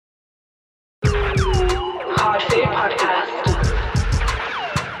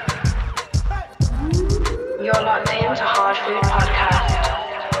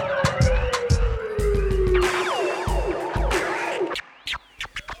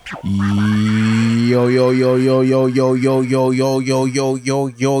Yo, yo, yo, yo, yo, yo, yo, yo, yo, yo, yo, yo,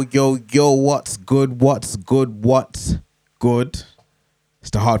 yo, yo, yo, what's good? What's good? What's good? It's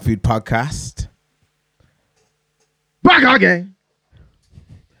the Hard Food Podcast. Back again.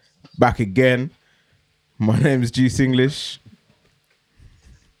 Back again. My name is Juice English.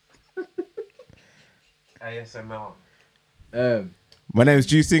 ASMR. My name is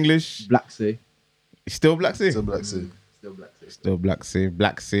Juice English. Black Sea. Still Black Sea? Still Black Sea. Still Black Sea. Still Black Sea.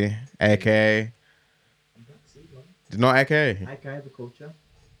 Black Sea. AKA. Not AKA. AKA the culture.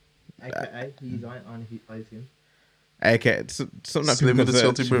 AKA he's on him. AKA. Something that Slim people with can the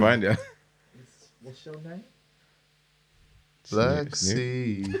salty search brim. and find, yeah. What's your name? Black Snoop.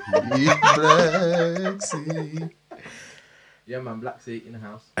 Sea. Black Sea. Yeah, man. Black Sea in the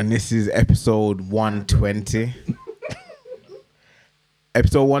house. And this is episode 120.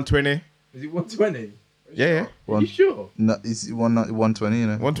 Episode 120. Is it 120? Yeah. Are you sure? No, it's 120, you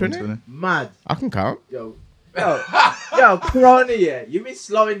know. 120? Mad. I can count. Yo, Corona, yeah. You've been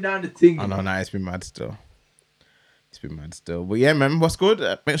slowing down the thing. Oh, no, it's been mad still. But yeah, man, what's good?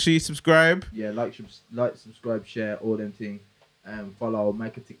 Make sure you subscribe. Yeah, like, subscribe, share, all them things. Follow,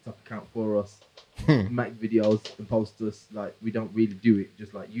 make a TikTok account for us. Make videos and post us. Like, we don't really do it,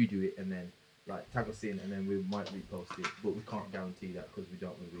 just like you do it, and then like tag us in, and then we might repost it. But we can't guarantee that because we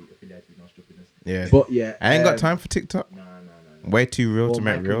don't want to be affiliated with no stupidness. Yeah. But yeah, I ain't got time for TikTok. No. Way too real Or to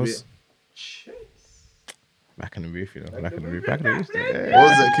make make a reels. Chase. Back in the roof, you know. Back Back in in the the roof. roof. Back in the roof. What Yeah.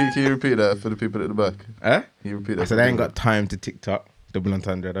 was that? Can you repeat that for the people at the back? Huh? Can you repeat that? I said I ain't got time to TikTok. Double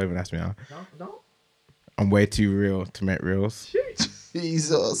entendre. Don't even ask me how. No. I'm way too real to make reels. Chase.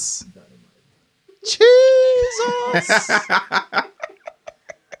 Jesus. Jesus.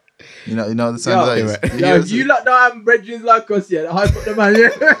 you know the sound Yo, of that is. Yo, if you lot don't have brethren like us yet, hype up the man.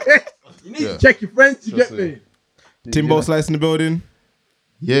 Yeah. You need Yeah. to check your friends to Trust get me. me. Timbo Slice in the building.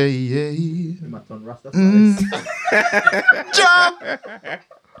 Yeah. My ton Rasta Mm. size.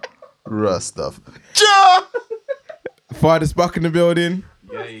 Rustaf. Ja. Father Spock in the building.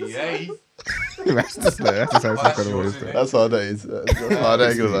 Yay. That's the sound Well, Spock that's on the yours, building. innit? That's how that is. That's how that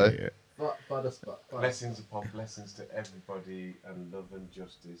ain't gonna lie. Yeah. Father spot. Blessings upon blessings to everybody and love and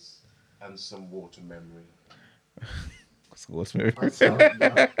justice and some water memory. What's my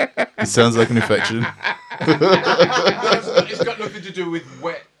It sounds like an infection. It's got nothing to do with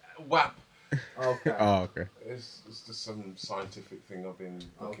WAP. Okay. Oh, okay. It's just some scientific thing I've been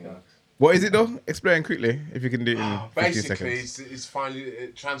looking Okay. at. What is it though? Explain quickly if you can do it in 15 Basically, seconds. it's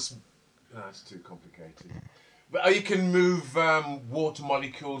finally No, it's too complicated. But you can move water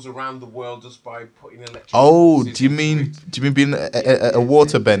molecules around the world just by putting electric. Oh, pulses do you into mean it. being a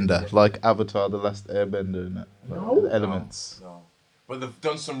water bender like Avatar: The Last Airbender and that? Like No. the elements. No. But they've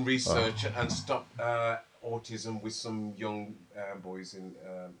done some research and stopped autism with some young boys in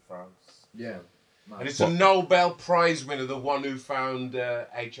France. Yeah. And it's a Nobel Prize winner, the one who found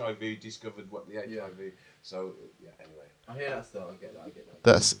HIV, discovered what the HIV. So, yeah, anyway. I hear that stuff. I get that.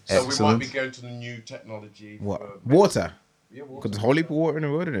 That's So we might excellent. be going to the new technology. What? for- Water? Yeah, water. Because there's a whole heap of water in the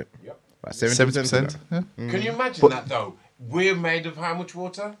world, isn't it? Yep. About 70%. 70%. Yeah. Can you imagine But- that, though? We're made of how much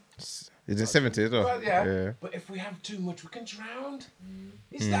water? Is it 70 as well? Well, yeah. But if we have too much, we can drown.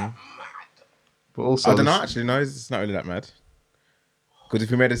 Is that mad? But also, I don't know, this- actually. No, it's not really that mad. Because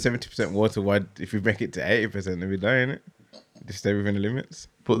if we made it 70% water, why? If we make it to 80%, then we die, innit? Just stay within the limits.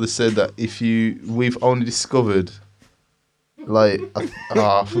 But they said that we've only discovered, like,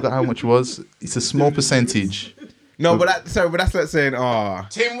 I forgot how much it was. It's a small percentage. No, but that's like saying,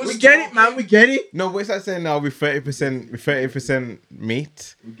 Tim was We get it, man. We get it. no, but it's like saying, we're 30%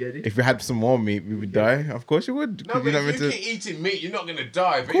 meat. We get it. If we had some more meat, we would die. Of course you would. No, 'cause but you're not if meant you to. keep eating meat, you're not going to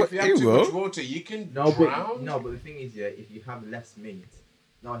die. But Course if you have you too will. much water, you can No, drown. but the thing is, yeah, if you have less meat,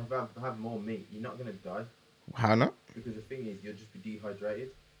 no, if you have more meat, you're not gonna die How not? because the thing is, you'll just be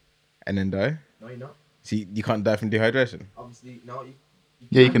dehydrated. And then die? No, you're not. See, you can't die from dehydration. Obviously, no.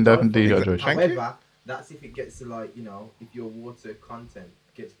 Yeah, you can die from from it. dehydration. Thank you. However, that's if it gets to like, if your water content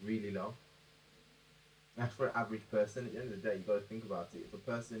gets really low. That's for an average person. At the end of the day, you got to think about it. If a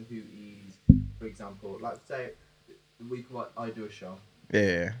person who is, for example, like say, the week what I do a show,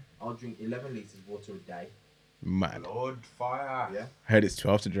 Yeah. I'll drink 11 liters of water a day. Mad. Lord, fire. Yeah. Heard it's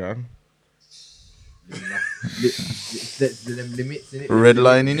 12 to drown. The limits in it. Red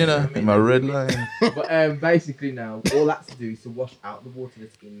lining, you know? My red line. But basically now, all that's to do is to wash out the water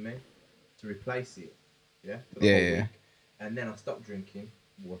that's in me, to replace it. Yeah. For the Yeah, whole yeah. week. And then I stop drinking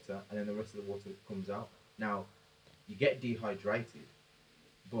water, and then the rest of the water comes out. Now, you get dehydrated,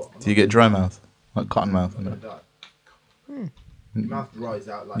 but Do you get dry mouth? Like cotton mouth? I'm And gonna that? die. Your mouth dries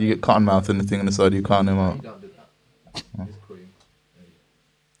out like You get cotton mouth and the thing on the side, you can't know You out. don't do that. It's cream.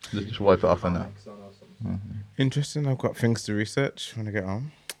 Just wipe it off and that. Comics on or something. Interesting. I've got things to research when I get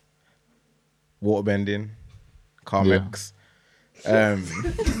home. Waterbending, comics.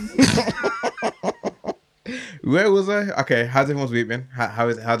 Where was I? Okay, how's everyone's week been?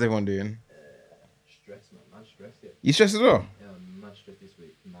 How's everyone doing? Stress, man. Mad stress, yeah. You stressed as well? Yeah, mad stress this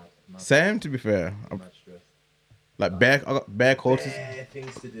week. Mad Same, to be fair. mad stress. Like I got bare cortisol. Bare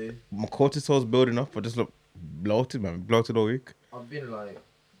things to do. My cortisol's building up. I just look bloated, man. Bloated all week. I've been like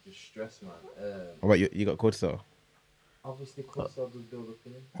just stressed, man. What about you? You got cortisol? Obviously, cortisol does build up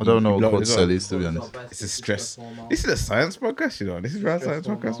in it. I don't know Bloated what as well. cortisol is, to be honest. It's a stress. hormone. This is a science podcast, you know. This is our Stress science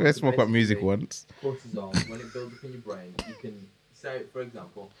podcast. hormone. We spoke about music Basically, once. Cortisol, when it builds up in your brain, you can say, for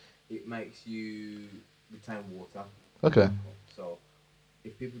example, it makes you retain water. Okay. So,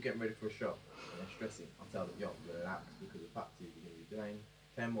 if people get ready for a show and they're stressing, I'll tell them, yo, relax, because the fact is you're going to be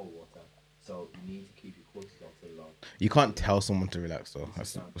retain more water. So, you need to keep your cortisol to low. You can't tell someone to relax, though.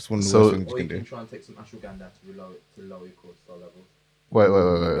 That's one of the So- worst things you Or can you can do. try and take some ashwagandha to lower your cortisol levels. Wait.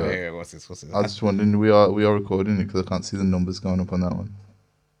 Yeah, what's this? I was just wondering, we are recording it because I can't see the numbers going up on that one.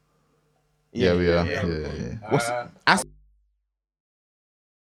 Yeah, we are. Yeah. What's Uh, ask?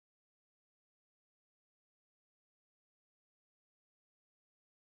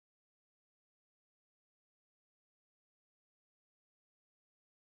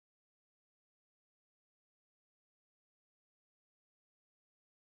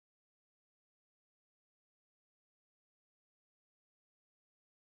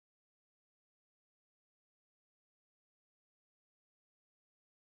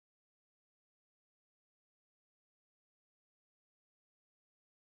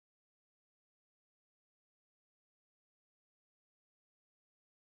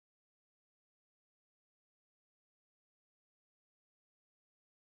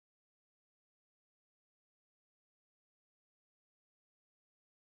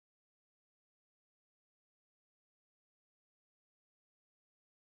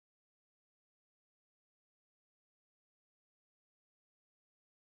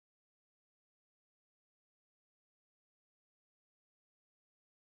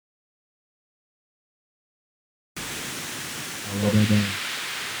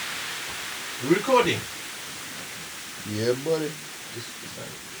 We're recording. Yeah, buddy.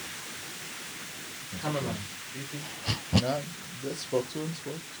 Cameraman, do you think? Nah, that's spoke to him.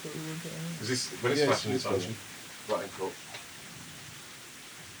 Is this when it's Yes, flashing? it's It's on. flashing. Right, cool.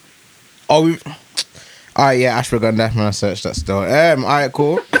 Oh, we've. Alright, yeah, ashwagandha. Man, I searched that still. Alright,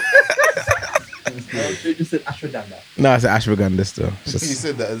 cool. You just said ashwagandha. No, I said ashwagandha still. It's You just-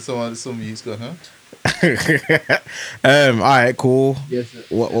 said that, and some you's gone, huh? Alright, cool. Yes, sir.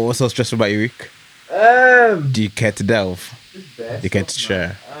 What's so stressful about your week? Do you care to delve? Just bare You get stuff, to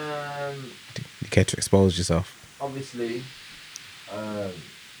man. share. Do you care to expose yourself? Obviously,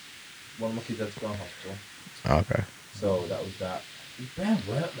 one of my kids had to go to hospital, Okay. so that was that. It's bare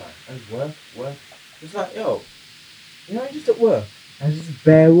work, man. And work. It's like, yo, you know, you're just at work, and it's just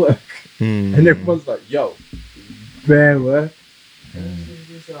bare work. Hmm. And everyone's like, yo, bare work. And you think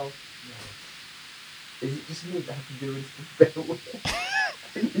to yourself, yo, is it just me that have to do this bare work?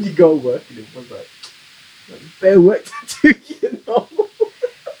 And then you go work, and everyone's like, bare work to do, you know?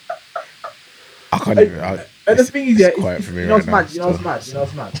 I can't even. And the thing is, yeah, it's quiet for me you know right now. what's mad? You know what's mad? You know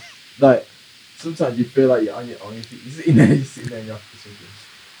what's mad? Like, sometimes you feel like you're on your own. You're sitting there in your office thinking,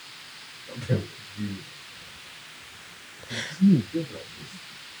 "What the hell do you do?" It's me, feels like this.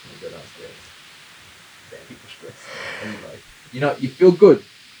 And you go downstairs. There, people stress. And you're like, you feel good.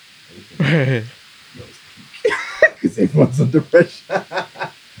 And you think, yo, it's peak. Because everyone's under pressure.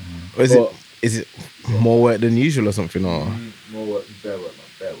 Is it more work than usual or something? Or More work, bare work, man,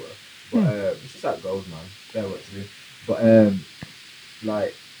 bare work. But it's just how it goes, man. Bare work to do. But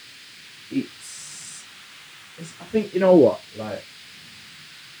like, it's I think, you know what, like,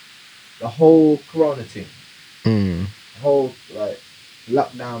 the whole Corona thing, Mm. the whole like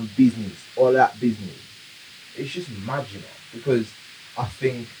lockdown business, all that business, it's just mad, you know, because I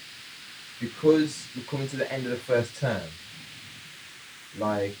think because we're coming to the end of the first term,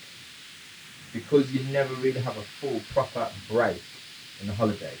 like, because you never really have a full proper break in the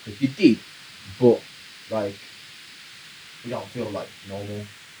holiday, because you did, but like we don't feel like normal.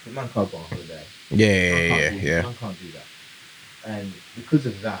 The man can't go on holiday. Yeah. Man can't do that, and because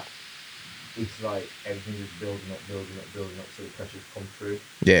of that, it's like everything is building up, so the pressures come through.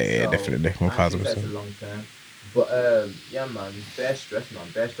 Yeah, So, definitely. I think that's a 1000%. long term. But yeah, man, bare stress, man.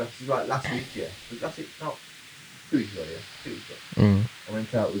 Bare stress. It's like last week, yeah. Was last week? No, 2 weeks ago, yeah. 2 weeks ago. Mm. I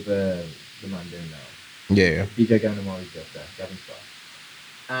went out with the man doing now. Yeah. DJ Gavin Amari's birthday, Gavin Star.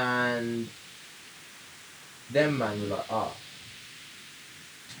 And them man were like,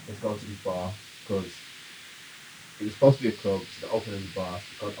 let's go to this bar because it was supposed to be a club. So they opened as a bar.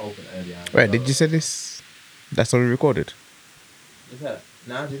 So it got open earlier. Wait, did you say this? That's already recorded. What's that?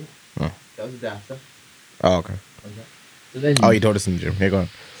 No, I didn't. Oh. That was the day after. Oh, okay. Okay. So then Oh, you told us in the gym. Here, go on.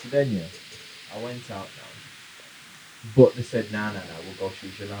 So then, yeah, I went out now. But they said, nah, we'll go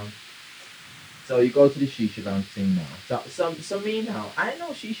shisha lounge. So you go to the shisha lounge thing now. So me now, I ain't no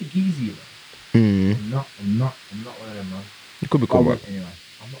shisha geezy, you know. Hmm. I'm not one of them, man. It could be I cool, man. went anyway.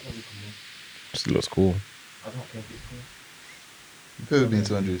 I'm not gonna become one. Just looks cool. I don't care if it's cool. You've ever been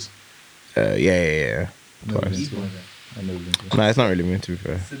to Andrews? Yeah. Never Twice. been He's to one one. of them. I've never been to No, it's not really meant to be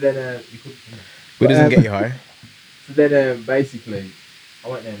fair. So then, you could. It doesn't But, get you high. So then, basically, I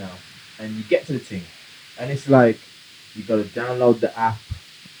went there now, and you get to the thing, and it's like you gotta download the app,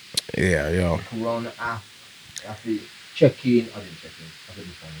 Yeah, yo. Corona app. You have to check in. I didn't check in. I did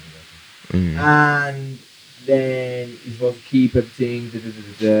this one. Mm. And then you're supposed to keep everything.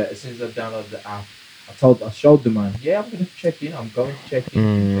 As soon as I downloaded the app, I showed the man, yeah, I'm gonna check in. I'm going to check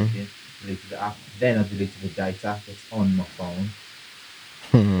in. Check in. Deleted the app. Then I deleted the data that's on my phone.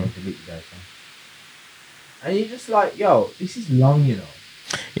 So I delete the data. And you're just like, yo, this is long, you know.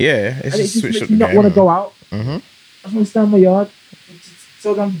 Yeah, it's And it just just switched makes up me the not game. want to go out. Mm-hmm. I just want to stand in my yard. It's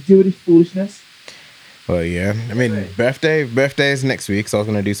so damn to deal with this foolishness. Well, yeah. I mean, Right. birthday is next week, so I was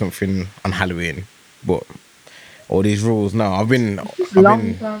gonna do something on Halloween, but all these rules now. I've been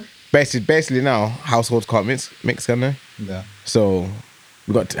Fam. basically now households can't mix can they? Yeah. So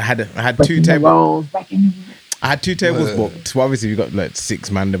we got I had Back two in the tables. rolls, back in the... I had 2 tables Word. booked. So obviously we got like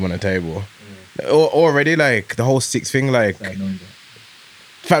 6 man them on a table. Already like the whole 6 thing like. So annoying,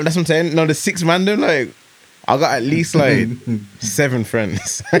 though. Fam, that's what I'm saying. No, the 6 man them like. I got at least like 7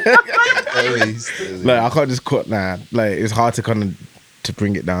 friends. Like I can't just cut now. Like it's hard to kind of to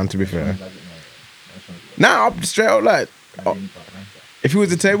bring it down. To be fair, nah, I'm straight out like if it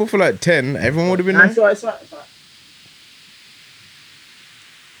was a table for like 10, everyone would have been It's there. alright, it's alright.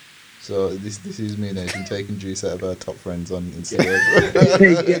 So this is me now. Been taking juice out of our top friends on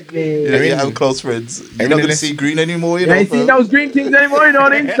Instagram. Yeah, You have close friends. You're not Everything gonna is- see green anymore. You you know, ain't seen fam. those green things anymore, you know,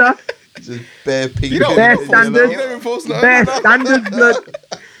 on Insta. Just bare pink. You know, Bare you standards. don't even post like Bare that. standards, blood.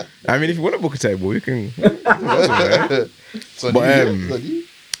 I mean, if you want to book a table, you can. So But, you, you?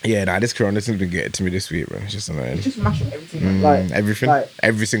 Yeah, nah, this corona thing's been getting to me this week, man. It's just annoying. Just mash up everything, like Everything, like-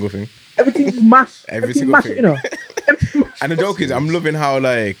 every single thing. everything just mash. Every Everything single mash thing. it, you know. Everything mash. And the joke is, I'm loving how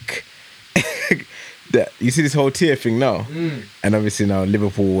like that. You see this whole tier thing now, and obviously now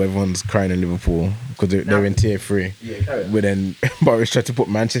Liverpool, everyone's crying in Liverpool because they're in tier 3. Yeah, carry on. But then Boris tried to put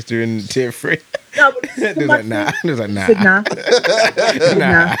Manchester in tier 3. No, but this is They the was like, mad nah. thing. They was like, He nah. said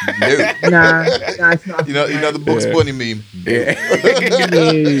nah. Nah. Nah, it's not. You know the Bugs Yeah. Bunny meme. Yeah.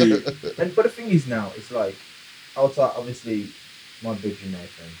 And but the thing is now, it's like, outside obviously my bedroom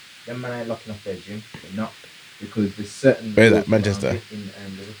Nathan, them man ain't locking off their gym, they're not, because there's certain Where's that, rules Manchester? around it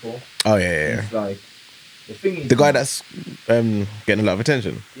in Liverpool. Oh yeah. It's like the thing is The guy now- that's getting a lot of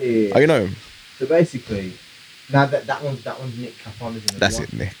attention. yeah. Oh, you know him? So basically, now that one's Nick Capon, isn't it? That's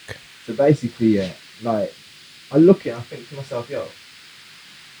it, Nick. So basically, yeah, like I look at it, I think to myself, yo,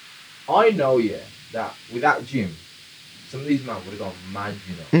 I know, yeah, that without Jim, some of these men would have gone mad,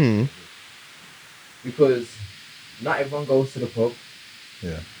 you know, Mm. because not everyone goes to the pub.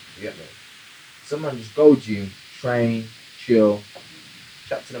 Yeah. You get me? Someone just go gym, train, chill,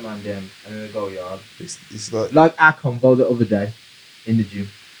 chat to the man them, and then they go yard. It's like Like our convo the other day in the gym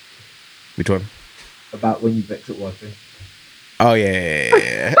Which one? about when you vex at wifey. Oh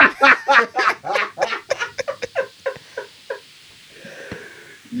yeah.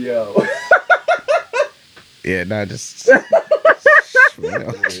 Yo. Yeah, nah, just.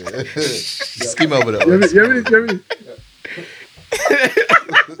 skim over that. one.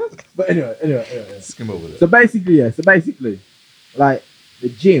 But anyway. Skim over that. So basically, like the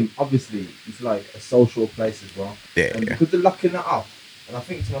gym obviously is like a social place as well. Yeah, And yeah. because they're locking that off, and I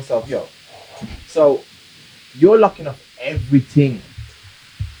think to myself, yo, so you're locking off everything,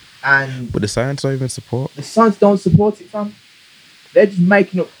 and But the science don't even support. the science don't support it, fam. They're just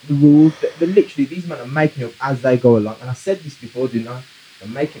making up the rules. They're literally, these men are making up as they go along. And I said this before, didn't I? They're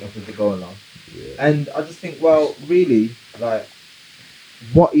making up as they go along. Yeah. And I just think, well, really, like,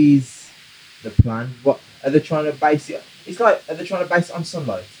 what is the plan? What are they trying to base it? It's like, are they trying to base it on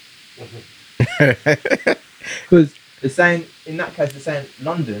sunlight? Because they're saying, in that case, they're saying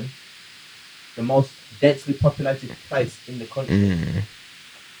London, the most densely populated place in the country. Mm.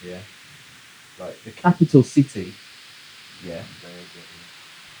 Yeah. Like the capital city. Yeah.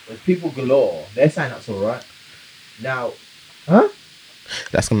 There's people galore. They're saying that's alright. Now, huh?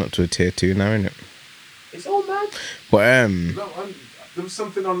 That's gone up to a tier 2 now, isn't it? It's all mad. But No, There was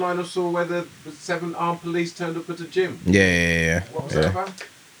something online I saw where the 7 armed police turned up at a gym. Yeah. What was that about?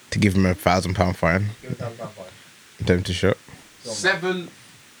 To give him £1,000 fine. Give me £1,000 fine. Them to shop. 7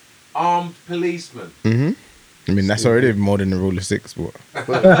 armed policemen. I mean, that's already more than the rule of 6, but I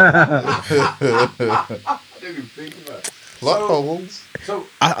didn't even think of that. Like So- holes. So,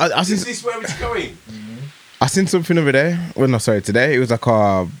 I is seen this where it's going? I seen something over there. Well, no, sorry, today it was like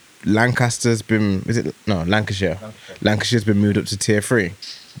Lancaster's been. Lancashire. Lancashire's been moved up to tier 3,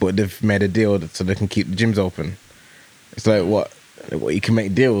 but they've made a deal so they can keep the gyms open. It's like what you can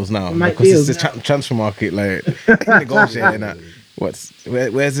make deals now Make because deals it's the transfer market, like negotiating that. Where's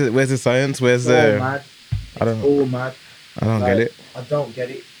the science? Where's All the? mad. I don't. All mad. I don't get it. I don't get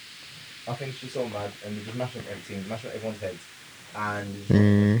it. I think it's just all mad, and they just mash up everything, mash up everyone's heads, and it's not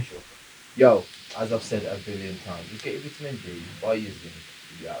official. Yo, as I've said a billion times, just get your vitamin D, buy your zinc,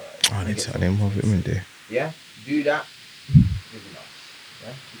 you'll be alright. I need more vitamin D. Yeah, do that. You'll be nice.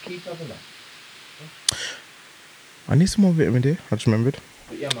 Yeah, you keep having that. I need some more vitamin D. I just remembered.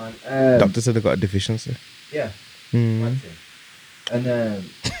 But yeah, man. Doctor said I got a deficiency. Yeah. Mm. One thing. And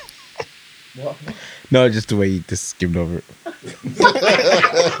what? No, just the way you just skimmed over it.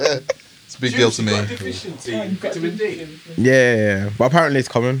 It's a big deal to Juice, me. you've got deficiency in vitamin D. Yeah. But apparently it's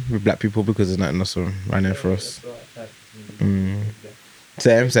common with black people because there's nothing else right now for us.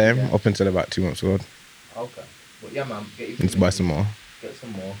 Same. Yeah. Up until about 2 months ago. Okay. But yeah, man. Get your Let's buy some more. Get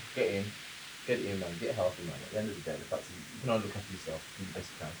some more. Get in, man. Get healthy, man. At the end of the day, the fact is you can only look after yourself. Do the best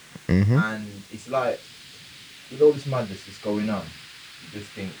you can. And it's like with all this madness that's going on, you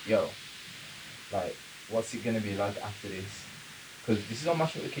just think, yo, like, what's it gonna be like after this? Because this is all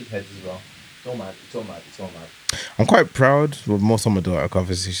mashing up the kids' heads as well. It's all mad. I'm quite proud with most of my daughter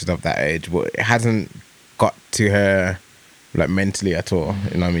conversations of that age, but it hasn't got to her like mentally at all.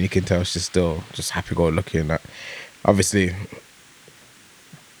 You know what I mean? You can tell she's still just happy go lucky and that. Obviously,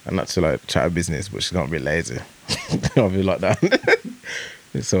 and not to like chat her business, but she's not a bit lazy. I'll be like that.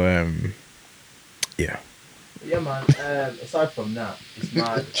 So yeah. Yeah, man. Aside from that, it's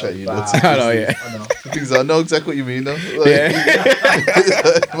mad. Chat you about- nuts. I know, yeah. I know. Things I know exactly what you mean though. Like,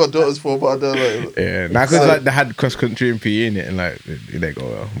 Yeah. my daughter's 4, but I don't like. Yeah. Now because like they had cross country and PE in it, and like they go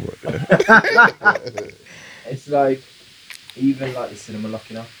well. But, It's like even like the cinema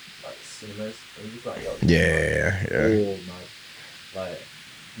locking up, like cinemas. And you're just like, yo, yeah. Oh man, like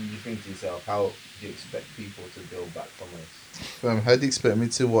you think to yourself, how do you expect people to build back from this? How do you expect me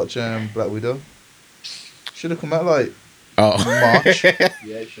to watch Black Widow? Should have come out like Oh. March. Yeah,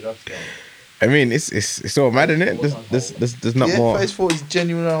 it should have still. I mean, it's all mad, isn't it? There's not Yeah, more. Phase 4 is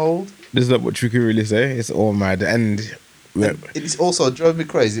genuinely old. There's not much we can really say. It's all mad, and And it's also driving me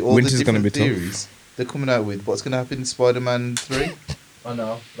crazy. All Winter's the gonna different be tough. theories they're coming out with. What's going to happen in Spider-Man 3? I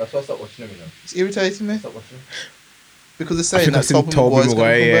know. That's why I stopped watching them. You know. It's irritating me Stop watching them. because they're I saying think I've that seen Tobey Tobey Maguire's going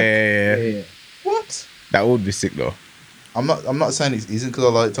to Maguire. come back. Yeah. What? That would be sick though. I'm not saying it isn't because I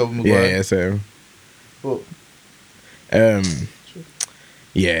like Tobey Maguire. Yeah, so But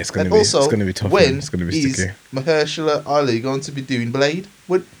yeah, it's gonna and be also, it's gonna be tough. when Man. It's gonna be is sticky. Mahershala Ali going to be doing Blade?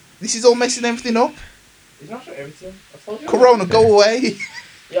 What? This is all messing everything up. It's not sure everything. I told you. Corona, go away.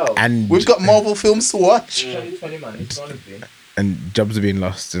 Yo. And We've got Marvel films to watch. 2020, man. It's gonna be. and jobs are being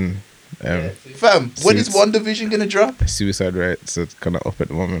lost, and Yeah, see? Fam, when is Suits. One Division going to drop? suicide rates are kind of up at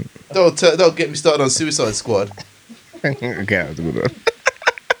the moment. Don't get me started on Suicide Squad. Okay, that's a good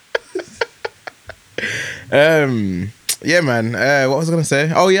one. Yeah, man. What was I gonna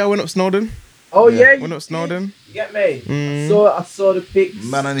say? Oh yeah, I went up Snowdon. Oh yeah. Went up Snowdon. You get me? Mm. I saw the pics.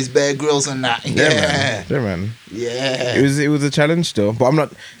 Man on his Bear Grylls and that. Yeah, Yeah. man. Yeah, man. Yeah. It was a challenge though, but I'm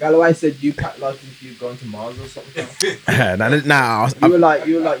not. Galloway said you packed like if you'd gone to Mars or something. Nah. You were like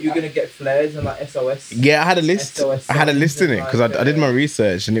you're gonna get flares and like SOS. Yeah, I had a list. SOS I had a list in it signs, because like, I did my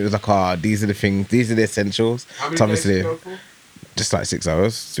research and it was like, these are the things, these are the essentials. How many So days did obviously, you go for? just like 6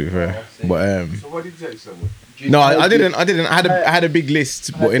 hours to be fair. I see. But So why did you take so much? no, I didn't. I had a big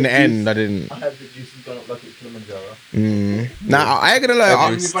list, I but had in the the end, juice. I didn't. I had the juices gone up like it's Kilimanjaro. Nah, I ain't gonna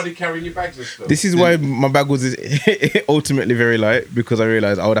lie. Anybody carrying your bags and stuff? This is why my bag was ultimately very light because I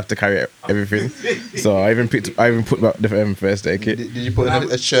realized I would have to carry everything. So I even put back the first aid kit. Did you put in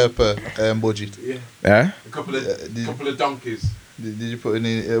a Sherpa budget? Yeah. Yeah. A couple of donkeys. Did you put in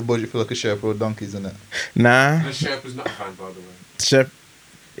a budget for like a Sherpa or donkeys in it? Nah. And a Sherpa's not a fan, by the way. Sherpa.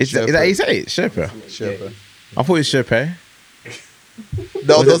 Is that how you say it? Sherpa. Sherpa. I thought it was Sherpa.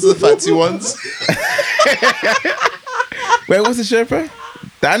 No, those are the fancy ones. Wait, what's the Sherpa?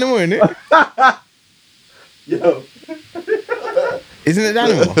 The animal in it? Yo. Isn't it the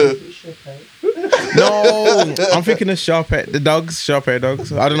animal? No, I'm thinking of Sharpei. The dogs, Sharpei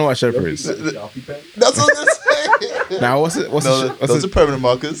dogs. I don't know what Sherpa is. That's what I'm saying. Now what's it? What's No, the, what's those are the, permanent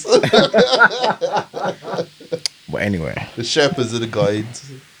markers. But anyway. The shepherds are the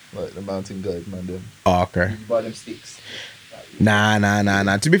guides, like the mountain guide man. Them. Oh, okay. You buy them sticks.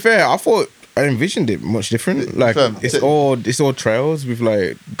 Nah. To be fair, I thought I envisioned it much different. Like Fam, it's all trails with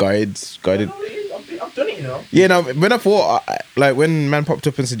like guides, guided. I've done it, you know. Yeah, no. When I thought, like, when man popped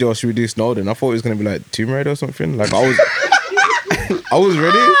up and said, "Yo, should we do Snowden?" I thought it was gonna be like Tomb Raider or something. Like I was, I was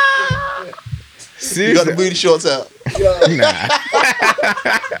ready. You got Seriously, the booty shorts out. nah.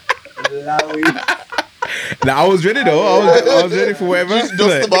 Lowy. Nah, I was ready though. I was ready for whatever. Just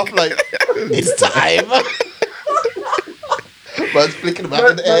dust them off like it's time. Man's flicking them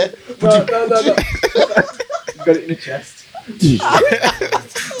out in the air. No. Got it in the chest.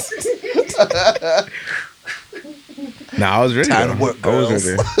 Nah, I was ready. Time though. to work, I was girls.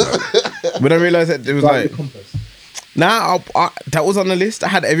 ready. But I realized that it was Right, like, the compass. nah, that was on the list. I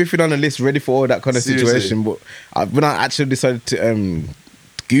had everything on the list ready for all that kind of Seriously? situation. But when I actually decided to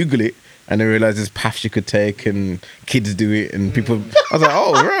Google it, and I realized there's paths you could take, and kids do it, and people. I was like,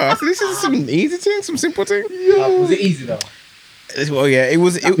 oh, right, so this is some easy thing, some simple thing. Was it easy though? Well, yeah, it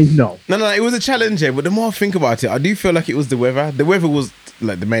was. I mean, no. No, it was a challenge, yeah. But the more I think about it, I do feel like it was the weather. The weather was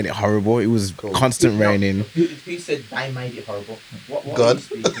like they made it horrible. It was constant raining. Who said they made it horrible? What God. are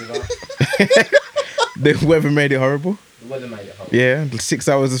you speaking about? The weather made it horrible. The weather made it horrible. Yeah, 6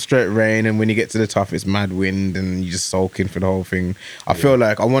 hours of straight rain, and when you get to the top, it's mad wind, and you just soaking for the whole thing. I feel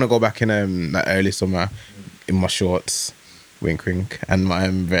like I want to go back in like early summer in my shorts, wink, and my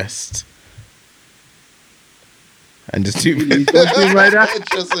vest, and just two. Really, he's gone Tomb Raider.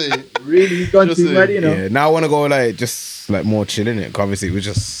 Trust me. Really, he's gone Just Tomb saying. Raider, you know. Yeah, now I want to go like just like more chill in it. Obviously, it was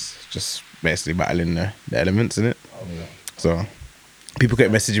just basically battling the elements in it. Oh, yeah. So people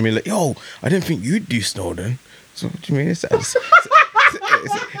kept messaging me like, "Yo, I didn't think you'd do Snowden." So what do you mean? It's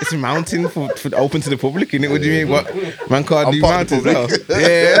a mountain for open to the public, innit? What do you mean? What man can't I'm do part of mountains the now?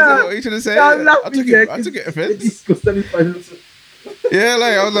 Yeah, that's what you should have said. Yeah, I'm laughing, I took it The offense. disgust on his face. Yeah,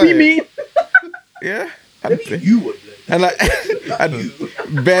 like I was What do you like, mean? yeah. Maybe you would. And like,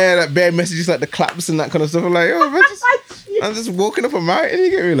 bare messages like the claps and that kind of stuff. I'm like, oh, man, I'm just walking up a mountain. You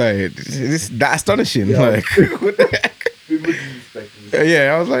get me like, this that astonishing. Yeah. Like, what the heck? Who would you expect?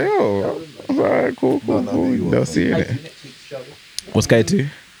 Yeah, I was like, oh, I was like, all right, cool. They'll see you in it. Next week's show. What's K2?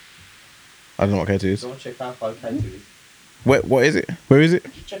 I don't know what K2 is. Someone check out how K2 is. What is it? Where is it?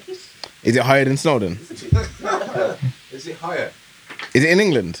 Did you check this? Is it higher than Snowden? Is it higher? Is it in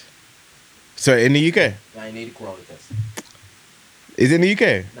England? Sorry, in the UK? Yeah, you need a corona test. Is it in the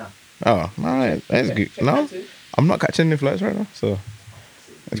UK? No. Oh, all right. That's Check- good. check No, K2. I'm not catching any flights right now, so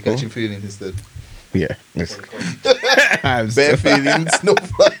that's You cool. catching feelings instead. Yeah. Yes. I'm Bare still- feelings, no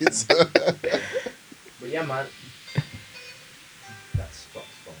flights. But yeah, man. That's spot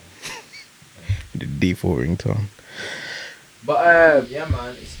on. The default ringtone. But yeah,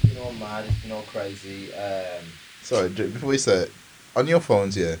 man, it's been all mad, it's been all crazy. Sorry, before we say it, on your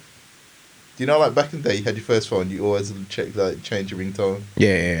phones, yeah. Do you know, like back in the day, you had your first phone, you always check, like, change your ringtone.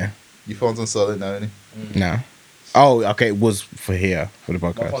 Yeah. Your phone's on silent now, isn't it? No. Oh, okay. It was for here for the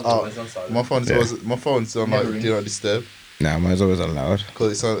My podcast. phone's Oh, always on silent. My phone's on like Never do not disturb Nah, mine's always on loud.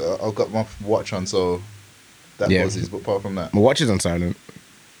 because it's on, I've got my watch on, so that Yeah. buzzes. But apart from that, My watch is on silent.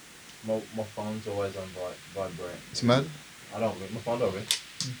 My phone's always on vibrate. it's mad. I don't ring. My phone don't ring.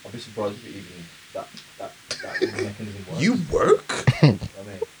 I'll be surprised if it even that mechanism works. You work? I mean,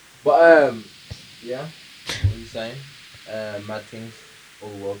 but yeah. What are you saying? Mad things. All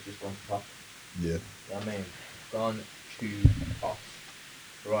the world just gone to pop. Yeah. You know what I mean, gone to pop.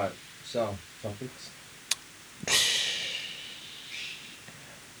 Right. So topics.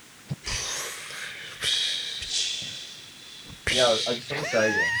 Yeah, I just want to say,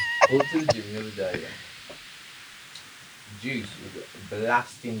 yeah, I went to the gym the other day, yeah. Juice was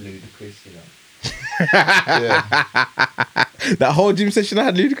blasting Ludacris, you know. Yeah. That whole gym session I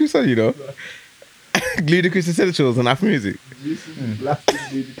had Ludacris on, you know. Ludacris Essentials on Apple Music. Juice was blasting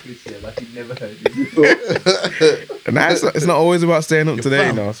Ludacris, yeah, like he'd never heard it before. And now it's not always about staying up to date,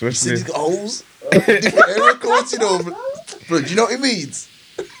 you know. You see Especially these holes? Different area codes, you know. But do you know what it means?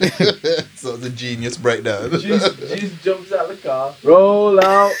 So the genius breakdown. Juice jumps out of the car. Roll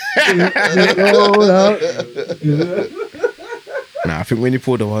out. Roll out. Nah, I think when you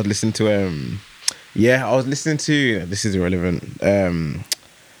pulled up, I was listening to I was listening to this is irrelevant.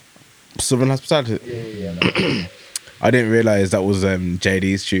 Southern Hospitality. Yeah. I didn't realize that was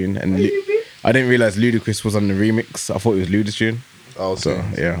JD's tune, and I didn't realize Ludacris was on the remix. I thought it was Luda's tune. Oh, So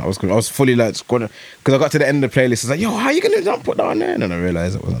so yeah, I was fully like going because I got to the end of the playlist. I was like, "Yo, how you gonna not put that on there?" And then I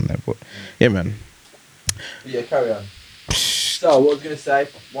realized it was on there. But yeah, man. Yeah, carry on. So, what I was going to say,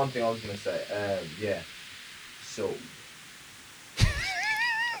 one thing I was going to say, yeah. So,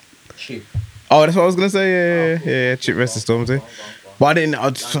 Chip. Oh, that's what I was gonna say. Yeah. Chip versus Stormzy. Go on. But I didn't.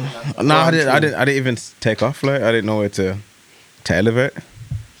 I didn't even take off. Like I didn't know where to elevate. Go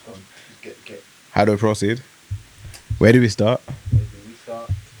on. Just get. How do we proceed? Where do we start? Where do we start?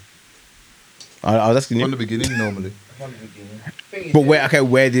 I was asking From you. the beginning, normally. From the beginning. Thing is, But where? Okay,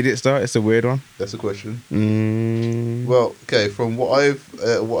 where did it start? It's a weird one. That's the question. Mm. Well, okay, from what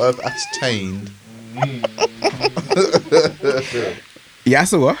I've ascertained, Yeah,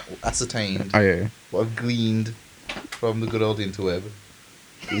 so what? ascertained, Oh yeah. what I've gleaned from the good old interweb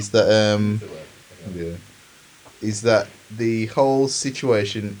is that yeah, is that the whole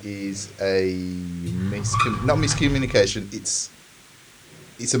situation is a not miscommunication. It's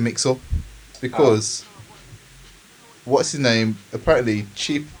a mix-up because what's his name? Apparently,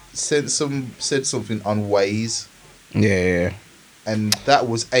 Chip said something on Waze, Yeah. and that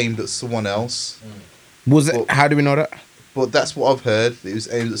was aimed at someone else. Was it? Well- How do we know that? But that's what I've heard. It was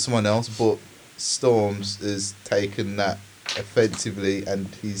aimed at someone else, but Storms has taken that offensively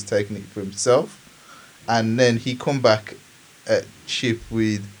and he's taken it for himself. And then he come back at Chip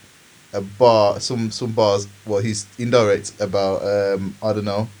with a bar, some bars. Well, he's indirect about I don't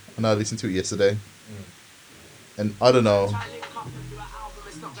know. And I listened to it yesterday, and I don't know.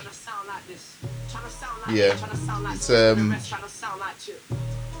 Yeah, it's and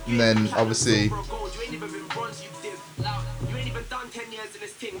then obviously.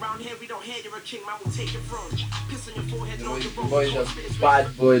 Boys are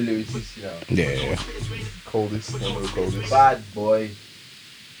bad boy Lewis, you know. Yeah. Coldest, one of the coldest. Bad boy.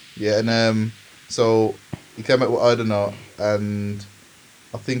 Yeah, and so he came out with I don't know, and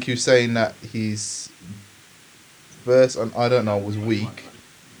I think he was saying that his verse on I don't know was weak,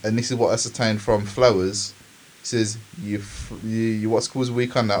 and this is what I ascertained from Flowers. He says you what school's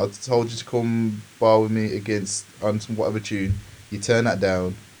weak on that? I told you to come bar with me against on some whatever tune. You turn that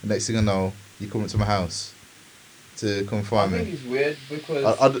down. The next thing I know, you come to my house to come I find think me. it's weird because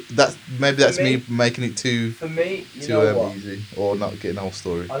That's For me- me making it too for me, you know what? easy or not getting the whole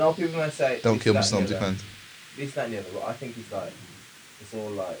story. I know people might say Don't this, kill my that, and the Stormzy other. fans. This, that, and the other, but I think it's like it's all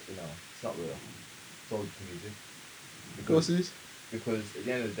like it's not real. It's all the music. Of course it is. Because at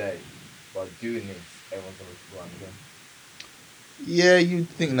the end of the day, by doing this, everyone's gonna run again. Yeah, you'd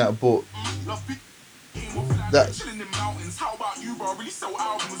think that, but that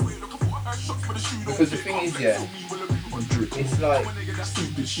Because the thing is, yeah, it's like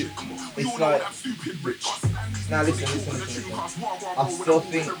now listen. I still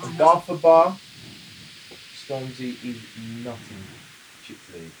think bar for bar, Stormzy is nothing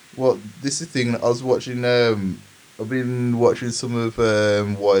Chip's league. well, this is the thing. I was watching. I've been watching some of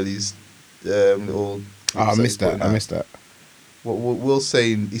Wiley's little. Oh, I missed that. I missed that. What Will's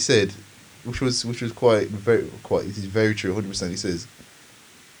saying, he said, which was quite. It is very true, 100%. He says,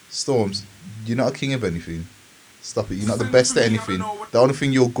 Storms, you're not a king of anything. Stop it. You're not the best at anything. The only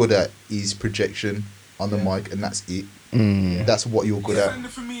thing you're good at is projection on the mic, and that's it. Mm. That's what you're good at.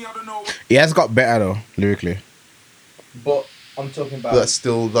 He has got better though, lyrically. But I'm talking about. But that's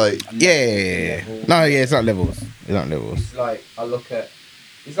still like. Yeah. No, yeah, it's not levels. It's not levels. It's like I look at.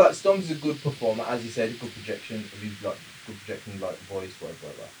 It's like Stormzy's a good performer, as you said, good projection. He's like good projection, like voice, whatever.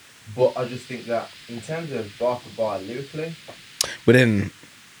 But I just think that in terms of bar for bar lyrically, But then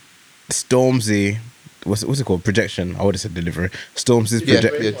Stormzy, what's it called? Projection. I would have said delivery. Stormzy's Yeah,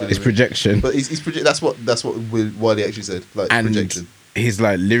 it's delivery. projection. But it's that's what Wiley actually said. Like And projection. his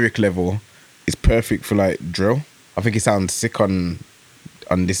like lyric level is perfect for like drill. I think he sounds sick on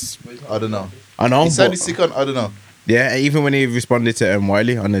this. I don't know. I know. He sounded but- sick on. I don't know. Yeah, even when he responded to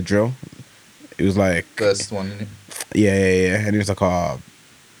Wiley on the drill, it was like, First one, innit? yeah, and he was like, oh,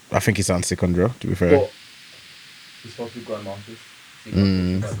 I think he sounds sick on drill. To be fair, but he's supposed to be grime artist.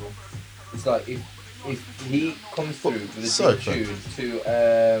 It's like if he comes through with a So deep tune to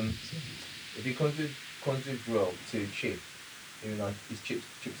if he comes with drill to Chip, even like is Chip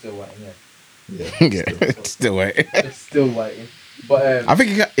still waiting? Yeah, yeah, still wait. it's still waiting. But I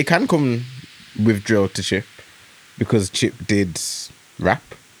think it can come with drill to Chip because Chip did rap.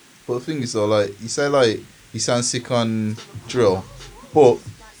 But the thing is though, like you say, like he sounds sick on drill, but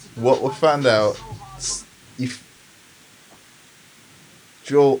what we found out, if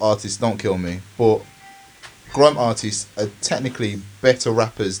drill artists don't kill me, but grime artists are technically better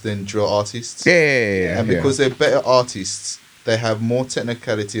rappers than drill artists. Yeah, And because they're better artists, they have more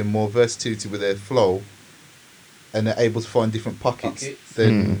technicality and more versatility with their flow, and they're able to find different pockets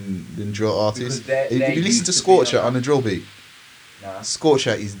than drill artists. Because they're If you listen used to to Scorcher being on a drill beat, nah.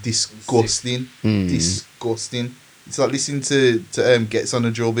 Scorcher is disgusting. Mm. Disgusting. it's like listening to Gets on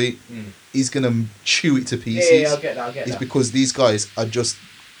a drill beat. He's gonna chew it to pieces. Yeah, I get that. It's because these guys are just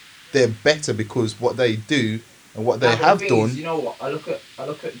they're better because what they do and what they have done. Is, you know what? I look at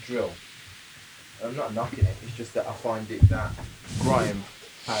drill. I'm not knocking it. It's just that I find it that grime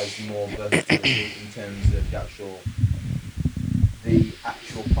has more versatility in terms of the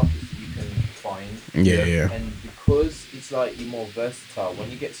actual pockets that you can find. Yeah. And because it's like you're more versatile, when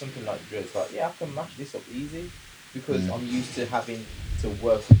you get something like drill, it's like, yeah, I can mash this up easy because I'm used to having to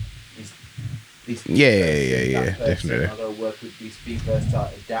work with this Yeah, definitely. I gotta work with this, be versatile,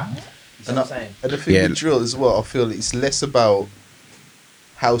 adapt. You see what I'm saying? And the thing with drill as well, I feel it's less about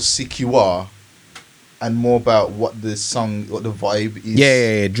how sick you are and more about what the vibe is.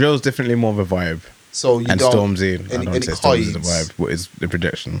 Yeah. Drill's definitely more of a vibe. So you and don't, Stormzy, I don't say Stormzy is the hides- vibe, but it's the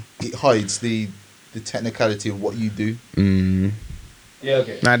projection. It hides the technicality of what you do. Yeah,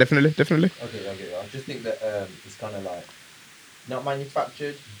 okay. Nah, definitely. Okay. I just think that it's kind of like not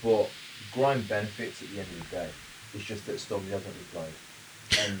manufactured, but grime benefits at the end of the day. It's just that Stormzy hasn't replied.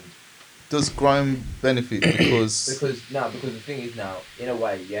 And does grime benefit because because the thing is now, in a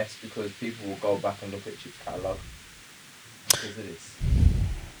way, yes, because people will go back and look at Chip's catalogue because of this.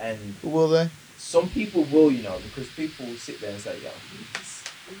 And will they? Some people will, because people will sit there and say, "Yo,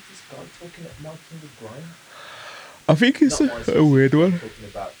 who's this guy talking at Martin with grime?" I think it's a weird one. Talking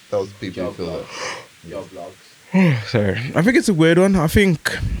about those people who feel that. Joe blogs. Sorry, I think it's a weird one. I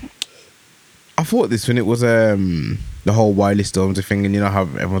thought this when it was the whole Wiley Stormzy thing, and how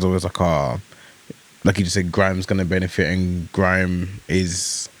everyone's always like, like you just said, grime's gonna benefit, and grime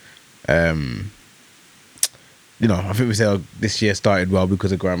is, I think we said this year started well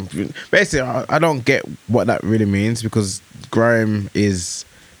because of grime. Basically, I don't get what that really means because grime is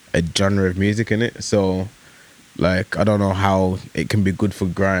a genre of music, innit? So, like, I don't know how it can be good for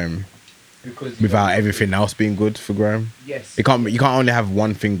grime. Because without everything else being good for grime. Yes. You can't only have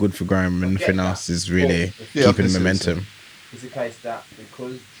one thing good for grime and nothing else is really keeping the momentum. It's a case that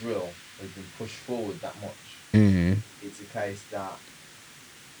because drill has been pushed forward that much, it's a case that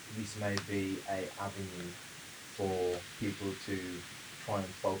this may be a avenue for people to try and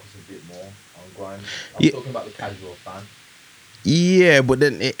focus a bit more on grime. I'm talking about the casual fan. Yeah, but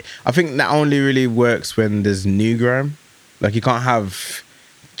then I think that only really works when there's new grime. Like you can't have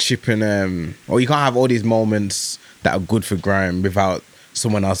Chip and or you can't have all these moments that are good for grime without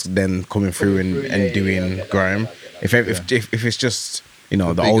someone else then coming through and doing grime. If it's just the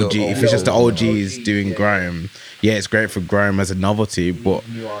OG, if it's just the OGs doing grime, yeah, it's great for grime as a novelty, but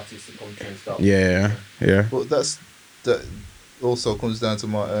new artists that come through and stuff. Yeah. But that also comes down to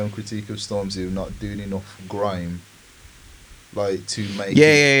my critique of Stormzy not doing enough grime. Like to make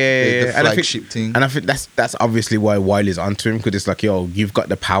the flagship thing, and I think that's obviously why Wiley's onto him because it's like, yo, you've got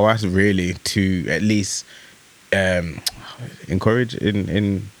the power really to at least encourage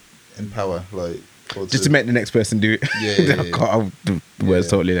empower, like just to make the next person do it. The word's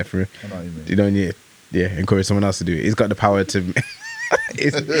totally left for me. You don't need encourage someone else to do it. He's got the power to.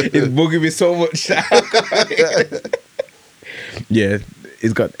 it's bugging me so much. Yeah,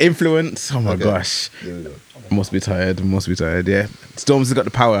 he's got influence. Oh my gosh. Must be tired. Yeah, Stormzy's got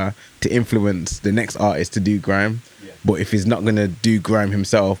the power to influence the next artist to do grime. Yeah. But if he's not gonna do grime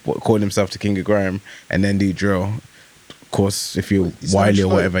himself, but call himself the king of grime and then do drill, of course, if you're Wiley or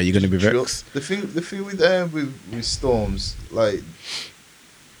whatever, you're gonna be vexed. The thing with Storms, like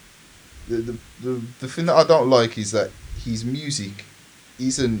the thing that I don't like is that his music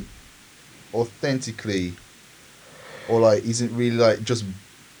isn't authentically or like isn't really like just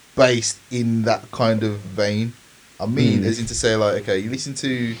based in that kind of vein. I mean, as in to say, like, okay, you listen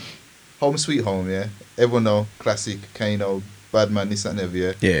to Home Sweet Home, yeah? Everyone know, classic, Kano, Badman, this, that, and every,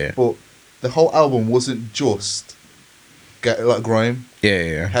 yeah? Yeah. But the whole album wasn't just like grime.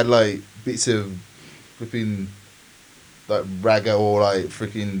 Yeah. Had like bits of flipping like ragga or like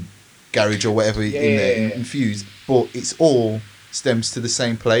freaking garage or whatever in there, infused. But it's all stems to the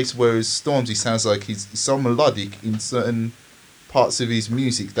same place, whereas Stormzy sounds like he's so melodic in certain parts of his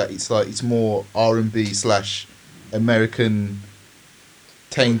music that it's like it's more R&B / American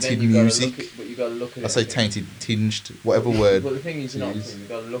tainted music. But you gotta look at it. I say tainted, tinged, whatever word. But the thing is, you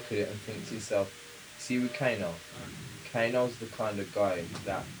gotta look at it and think to yourself. See with Kano's the kind of guy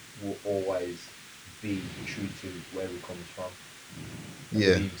that will always be true to where he comes from.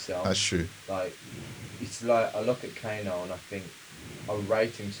 Yeah, himself. That's true. Like it's like I look at Kano and I think I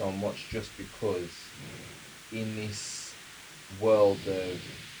rate him so much just because in this world of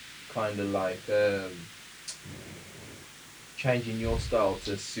kind of like changing your style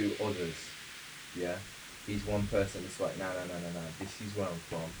to suit others, yeah, he's one person that's like no, this is where I'm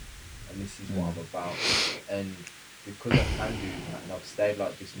from and this is what I'm about, and because I can do that, and I've stayed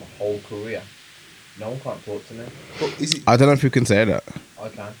like this my whole career. No one can't talk to me. But is it? I don't know if you can say that I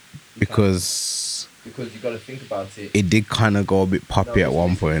can. You because because you got to think about it. it did kind of go a bit poppy at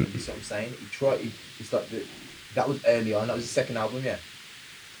one point. This is what I'm saying. It's like that was early on. That was his second album, yeah.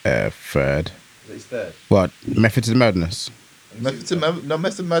 Third. Was it his third? What? Method to the Madness. Method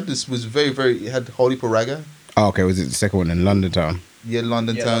to Madness was very. It had Holy Paraga. Oh, okay. Was it the second one in London Town? Yeah,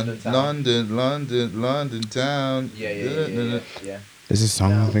 London Yeah, Town. London Town. Yeah. There's a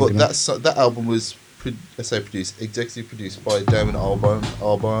song I'm No, thinking But of. that album was executive produced by Damon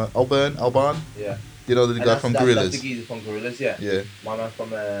Albarn. Yeah. You know the guy from That's Gorillaz. the geezer from Gorillaz, yeah. Yeah, My man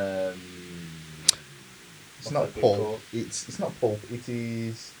from it's not Paul. It's not Paul. It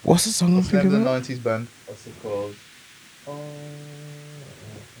is. What's the song I'm What's the name of thinking the of? '90s band? What's it called?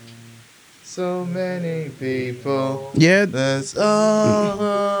 So many people. Yeah. That's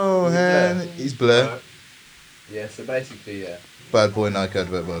all. And it's Blur. Yeah, so basically, yeah. Bad Boy Nike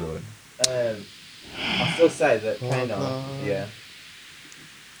advert, by the way. I still say that Kano, yeah.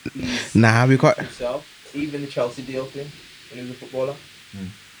 He's Nah, we got. himself, even the Chelsea deal thing when he was a footballer. Hmm.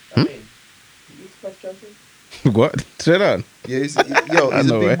 I mean, he used to play for Chelsea. What? Straight on. Yeah, he's a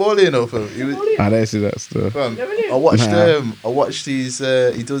know, big eh? baller, you know, fam. He was, I don't see that stuff. fam, Never knew. I watched his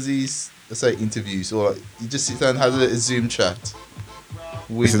he does these, let's say, interviews, or like, he just sits down and has a Zoom chat This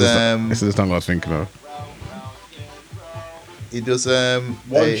with is the song I was thinking of. he does One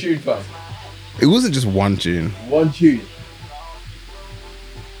tune, fam. It wasn't just one tune. One tune.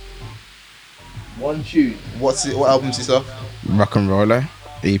 One tune. what album's this off? Rock and Roller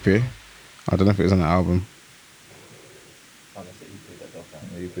EP. I don't know if it was on the album. Oh, that's the EP that does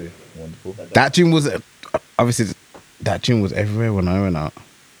that. EP, wonderful. That tune was obviously that tune was everywhere when I went out.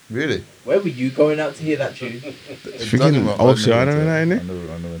 Really? Where were you going out to hear that tune? Freaking Oceana and that, innit? I never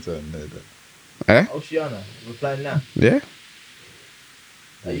went out and heard that. Eh? Oceana. We're playing now. Yeah.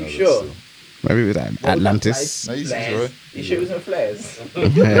 Are you No, sure? that's Maybe it was at What was that Atlantis. place? No, he's Flares. right. You sure it wasn't Flares?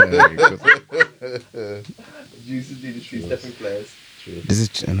 Yeah, Used to do the street stepping Flares. this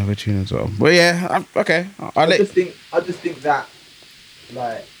is another tune as well. But yeah, okay. I'll I let. just think that,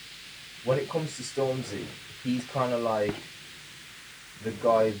 like, when it comes to Stormzy, he's kind of like the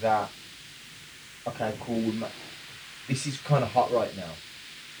guy that, okay, cool, this is kind of hot right now.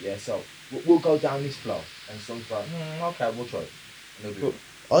 Yeah, so we'll go down this flow. And someone's like, okay, we'll try it. And they'll do it.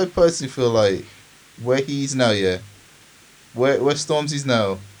 I personally feel like where he is now, yeah, where Stormzy's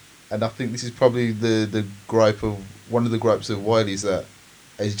now, and I think this is probably the gripe of one of the gripes of Wiley is that,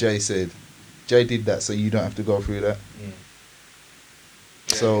 as Jay said, Jay did that so you don't have to go through that.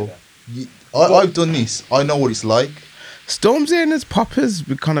 So I've done this. I know what it's like. Stormzy and his poppers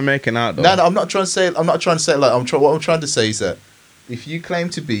we kind of making out though. No, I'm not trying to say. I'm not trying to say like. What I'm trying to say is that if you claim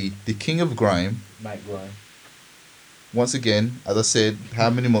to be the king of grime, Mike Grime. once again, as I said, how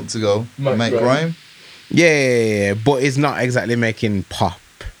many months ago, Mike Mike Grime. Grime, Yeah, but it's not exactly making pop.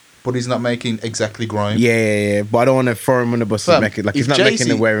 but he's not making exactly grime. Yeah, but I don't want to throw him on the bus and Fam, make it like if he's not Jay-Z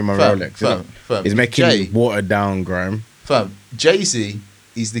making it wearing my fam, Rolex. fam, He's if making Jay- watered down grime. Fam, Jay-Z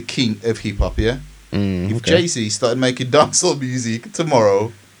is the king of hip hop. Yeah. If Okay. Jay-Z started making dancehall music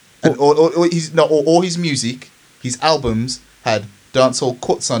tomorrow, and all his music, his albums had dancehall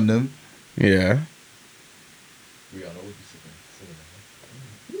cuts on them. Yeah. Rihanna would be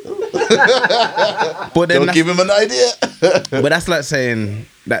singing. But then Don't that's, give him an idea. but that's like saying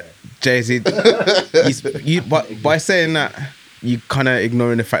that Jay-Z but by saying that you kind of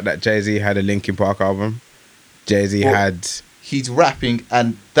ignoring the fact that Jay-Z had a Linkin Park album. Jay-Z Well, had He's rapping,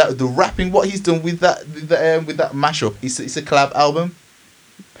 and the rapping, what he's done with that mashup, it's a collab album.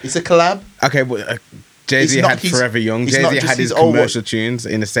 It's a collab. okay, but Jay-Z It's not had his- Forever Young. it's not Jay-Z just had his his old commercial tunes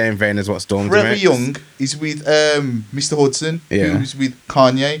in the same vein as what Stormzy Forever makes. Young is with Mr. Hudson, Yeah. who's with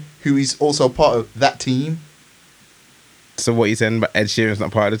Kanye, who is also part of that team. So what you saying about Ed Sheeran's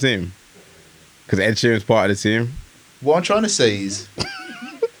not part of the team? Because Ed Sheeran's part of the team. What I'm trying to say is,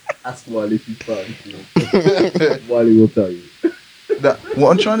 Ask Wiley if he's part of it. Wiley will tell you. that what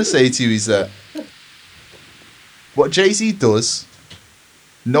I'm trying to say to you is that what Jay-Z does,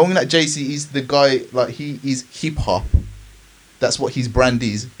 knowing that Jay-Z is the guy, like he is hip hop, that's what his brand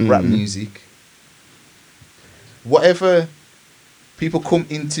is, rap music. Whatever people come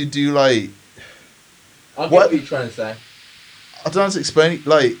in to do, like, I get What? what you're trying to say. I don't know how to explain it.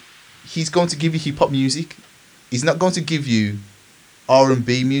 Like, he's going to give you hip hop music. He's not going to give you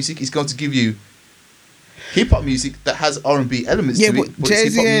R&B music. He's going to give you hip hop music that has R&B elements Yeah, to but it. But it's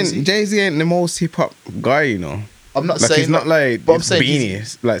Jay-Z hip-hop ain't music. Jay-Z ain't the most hip hop guy, you know. I'm not Like saying he's not like but I'm it's saying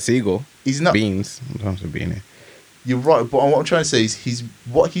Beanie, like Seagull. he's not. Beans. Sometimes with Beanie. You're right, but what I'm trying to say is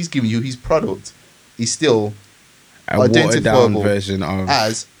what he's giving you, his product, is still a watered down identifiable version of.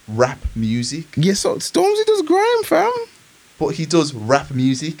 as rap music. Yeah, so Stormzy does grime, fam. But he does rap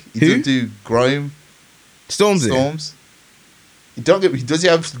music. He Who? doesn't do grime. Stormzy. Storms. Does he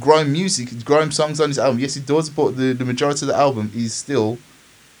have grime music, grime songs on his album? Yes, he does. But the majority of the album is still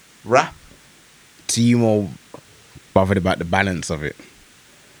rap. So you more bothered about the balance of it?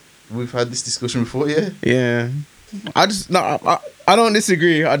 We've had this discussion before, yeah. Yeah. I don't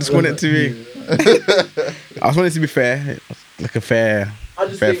disagree. I just want it to be. I just want it to be fair, like a fair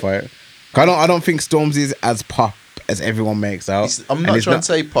fight. I don't think Stormzy is as pop as everyone makes out. I'm not trying to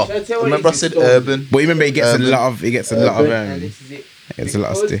say pop. Shall I tell you what Remember, I it is said with Stormzy? urban. But remember, he gets Urban. a lot of. And this is it. He gets a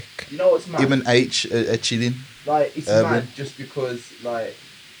lot of Because, stick. You know what's mad? Him and H are chilling. Like, it's Urban. mad just because, like,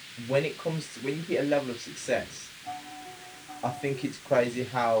 when it comes to, when you hit a level of success, I think it's crazy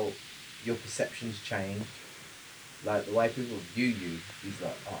how your perceptions change. Like, the way people view you is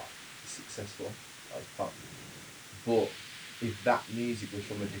like, oh, it's successful, like pop. But if that music was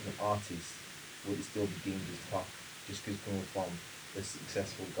from a different artist, would it still be deemed as pop? Just because coming from the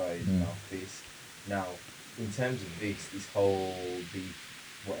successful guy's mouthpiece. Now, in terms of this whole beef,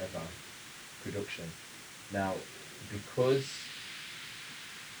 whatever, production. Now, because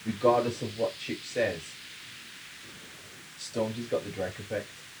regardless of what Chip says, Stormzy's got the Drake effect.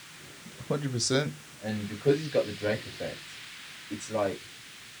 100%. And because he's got the Drake effect, it's like,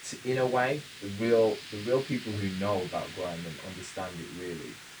 in a way, the real people who know about grime and understand it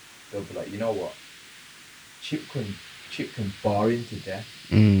really, they'll be like, you know what, Chip can bar him to death,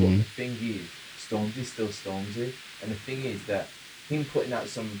 but the thing is, Stormzy's still Stormzy, and the thing is that him putting out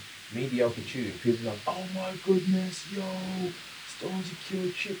some mediocre tune, people are like, oh my goodness, yo, Stormzy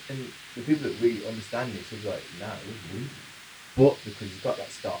killed Chip, and the people that really understand this are like, nah, it was weak. But because he's got that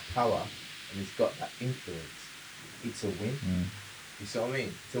star power and he's got that influence, it's a win. You see what I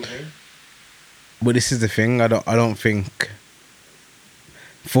mean? It's a win. But this is the thing. I don't think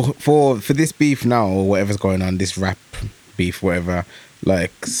for this beef now or whatever's going on, this rap beef, whatever.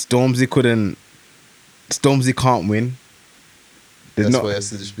 Like Stormzy can't win. That's why it has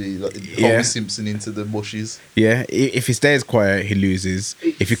to just be like Homer Simpson into the mushies. Yeah, if he stays quiet, he loses.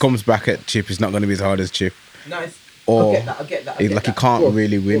 If he comes back at Chip, it's not going to be as hard as Chip. No, Or I get that. he can't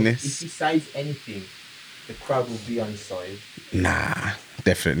really win this. If he says anything, the crowd will be on his side. Nah,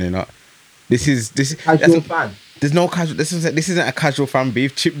 definitely not. This is Casual fan. There's no casual. This isn't a casual fan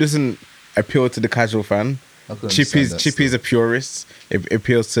beef. Chip doesn't appeal to the casual fan. Chip is a purist. It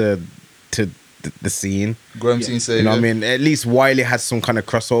appeals to the scene. Grime scene, say, you know what I mean? At least Wiley has some kind of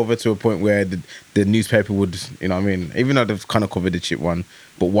crossover to a point where the newspaper would, you know what I mean? Even though they've kind of covered the Chip one,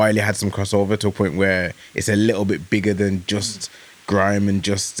 but Wiley had some crossover to a point where it's a little bit bigger than just grime and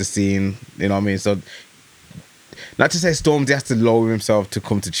just the scene, you know what I mean? So, not to say Stormzy has to lower himself to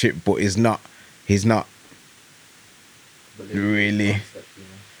come to Chip, but he's not really.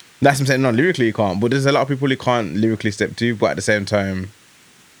 That's what I'm saying. No, lyrically he can't, but there's a lot of people he can't lyrically step to, but at the same time,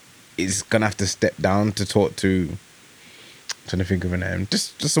 he's gonna have to step down to talk to. I'm trying to think of a name.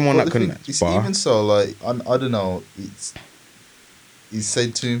 Just someone that couldn't bar. Even so, like I don't know. He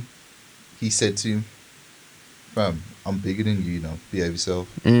said to him, "Fam, I'm bigger than you. Know, behave yourself."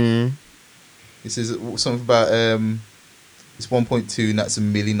 He says something about it's 1.2 and that's a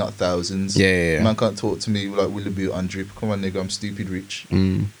million, not thousands. Yeah. Man can't talk to me like Willoughby and Drip. Come on, nigga, I'm stupid rich.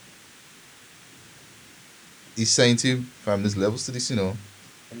 He's saying to him, fam, there's levels to this, you know.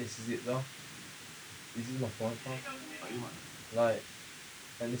 And this is it though. This is my point, fam. Like,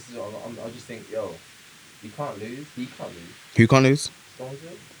 and this is what I just think, yo, you can't lose. He can't lose. Who can't lose?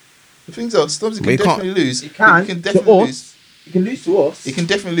 Stormzy. The thing's out, Stormzy can definitely lose. He can definitely lose. He can lose to us. He can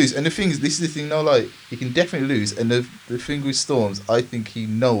definitely lose. And the thing is, this is the thing now, like, he can definitely lose. And the thing with Storms, I think he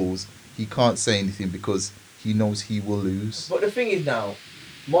knows he can't say anything because he knows he will lose. But the thing is now,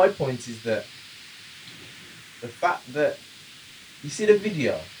 my point is that the fact that you see the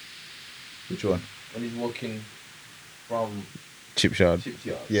video Which one? when he's walking from Chip Yard.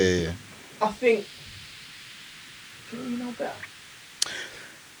 Yeah. I think, can you know better?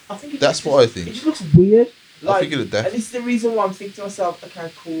 I think That's what I think. It just looks weird. Like, I think it looked deaf. And this is the reason why I'm thinking to myself,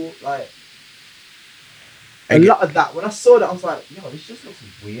 okay, cool. Like, a lot of that, when I saw that, I was like, yo, this just looks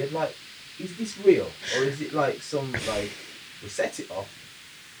weird. Like, is this real? Or is it like some, like, we set it off,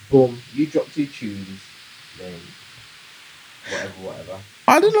 boom, you drop 2 tunes, then whatever.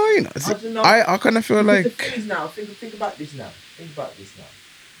 I don't know, you know. I don't know. I kind of feel like... The thing is now, think about this now.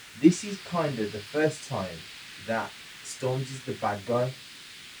 This is kind of the first time that Storms is the bad guy.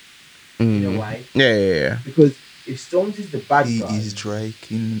 In a way. Yeah. Because if Storms is the bad guy... He's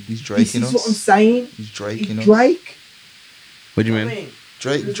draking This is us. what I'm saying. He's draking us. Drake. What do you mean?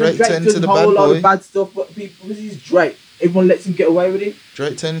 Drake Drake turned does into the a whole bad lot boy. of bad stuff, but people, because he's Drake, everyone lets him get away with it.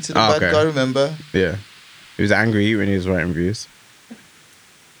 Drake turned into the Ah, bad okay. guy. Remember? Yeah. He was angry when he was writing reviews.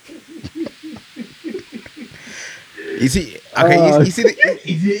 You see, okay, you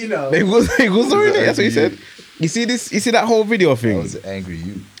see you know. it was already, that's what he said. You see this, you see that whole video I thing? was angry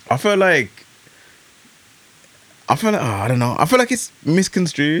you. I feel like, I don't know. I feel like it's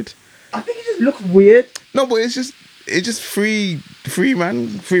misconstrued. I think it just looks weird. No, but it's just three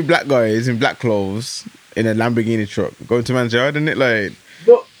black guys in black clothes in a Lamborghini truck going to man's yard, isn't it? Like,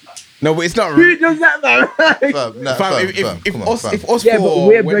 But no, but it's not. who does that, man? Fam, nah, Fam, fam, if come on, us, fam. if us Yeah, but four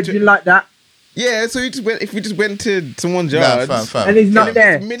we're went brethren to, like that, yeah, so if we just went to someone's Nah, yard, fam. and he's not it's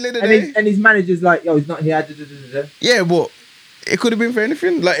there, middle of the and day. his manager's like, yo, he's not here. Da, da, da, da. Yeah, but it could have been for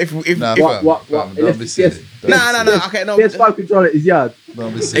anything. Like if Nah, if What? Fam, Let's don't be silly. guess. Don't be silly. okay, no. PS5 controller at his yard.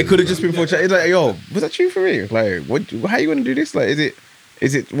 Don't be silly. It could have just been for chat. It's like, yo, was that true for real? Like, what? How you gonna do this? Like, is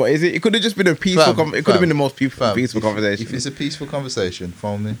it? What is it? It could have just been a peaceful. Fam, It could have been the most Fam, peaceful conversation. If it's a peaceful conversation,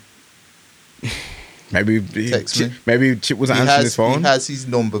 phone me. Maybe Text me. Maybe Chip wasn't He answering his phone. He has his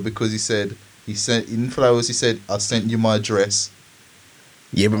number because he said he sent in flowers. He said I sent you my address.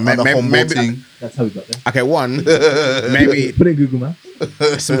 Yeah, but On a humble maybe. thing. That's how we got there. Okay, one. Maybe Put it in Google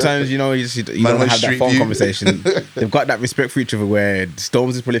Maps. sometimes you know you Man don't on have that Street phone View. conversation. They've got that respect for each other where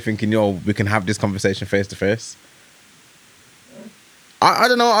Storms is probably thinking, yo, we can have this conversation face to face. I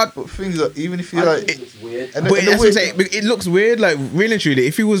don't know. But things are, even if you I like, think it's weird. and But the that's what way- I'm saying. It looks weird. Like really and truly,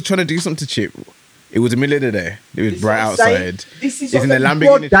 if he was trying to do something to Chip, it was the middle of the day. It was This bright is what I'm saying. outside, This is It's in what a broad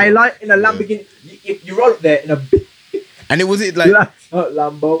Lamborghini truck. daylight in a Lamborghini. You roll up there in a big and it was it like.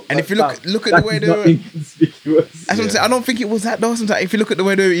 Lambo. And if you look at the that way is they not were- inconspicuous. That's what I'm saying. I don't think it was that though. Sometimes if you look at the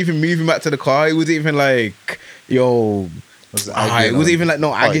way they were even moving back to the car, it was even like, yo. It was even like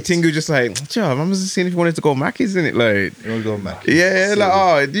no aggy thing. It was just like, I'm just seeing if you wanted to go Mackey's, isn't it? Like, You wanna go Mac? yeah, Silly.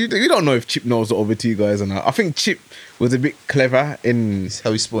 like you don't know if Chip knows the other two guys or not. I think Chip was a bit clever in It's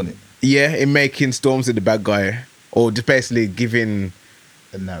how he spun it. in making Stormzy the bad guy, or just basically giving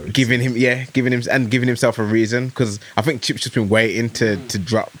A narrative. giving himself a reason. Because I think Chip's just been waiting to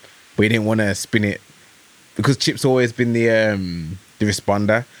drop, but he didn't want to spin it because Chip's always been the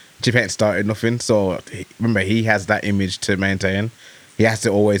responder. Chip ain't started nothing, so remember he has that image to maintain. He has to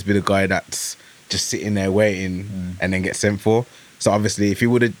always be the guy that's just sitting there waiting and then get sent for. So obviously, if he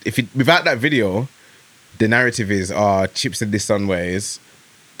without that video, the narrative is, Chip said this on ways,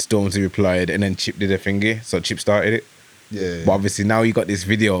 Stormzy replied, and then Chip did a thingy, so Chip started it. Yeah. But obviously now you got this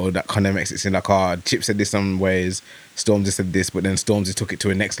video that kind of makes it seem like, Chip said this some ways, Stormzy said this, but then Stormzy took it to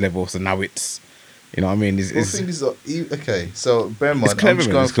a next level, so now it's, you know what I mean? Well, the thing is, okay, so bear in mind, clever, I'm just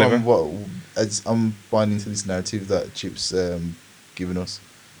man, going it's clever. from what as I'm buying into this narrative that Chip's given us.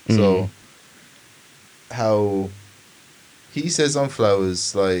 So, how he says on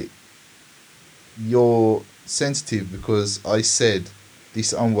Flowers, like, you're sensitive because I said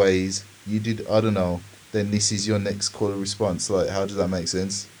this on Ways, you did, I don't know, then this is your next call of response. Like, how does that make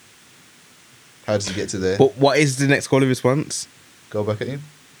sense? How does he get to there? But what is the next call of response? Go back at him?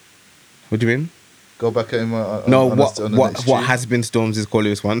 What do you mean? Go back at him on No, on what the next what tune? has been Stormzy's call of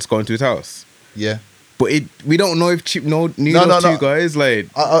response? Going to his house. Yeah. But we don't know if Chip knew No, those no. two guys. Like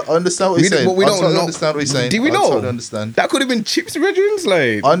I understand what We he's don't- saying. but we I don't totally know. understand what he's saying. Do we I know? totally understand. that could have been Chip's brethrens.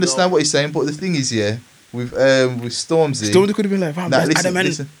 Like I understand what he's saying, but the thing is, yeah, with Stormzy. Stormzy could have been like, "Fam, Nah, that's listen, Adam and-"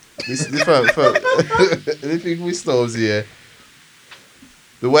 listen. Fam. The thing with Stormzy, yeah,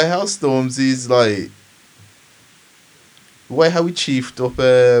 the way how Stormzy is like, the way how he chiefed up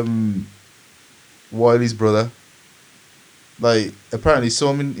Wiley's brother. Like, apparently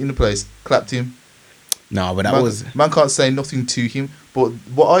saw him in the place, clapped him. No, but Man can't say nothing to him. But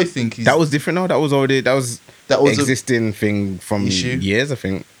what I think is that was different. No, that was that was a, existing thing from issue. years. I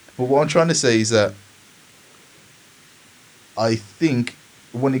think. But what I'm trying to say is that I think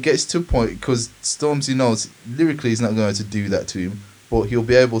when it gets to a point, because Stormzy knows lyrically he's not going to do that to him, but he'll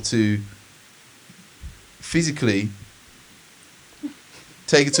be able to physically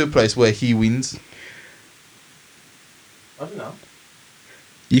take it to a place where he wins. I don't know.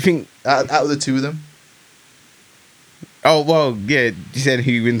 You think? Out of the two of them, Oh well, yeah. You said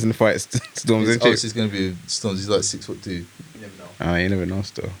who wins in the fight? Stormzy and Chip. obviously it's going to be Stormzy. He's like 6'2". You never know. Oh, you never know.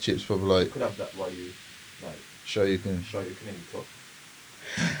 Still, Chip's probably like, Could have that while you like show you can. show your Canadian talk.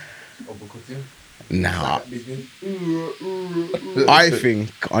 Uppercut him. nah. Like that business. I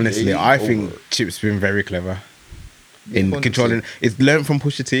think honestly, Yeah, I think over. Chip's been very clever in 100%. controlling. It's learned from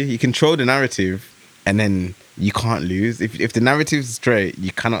Pusha T. You control the narrative, and then you can't lose. If the narrative's straight,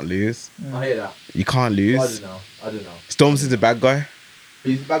 you cannot lose. I hear that. You can't I lose. don't know. Stormzy's the bad guy,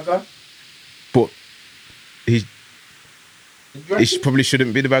 He's the bad guy. but he probably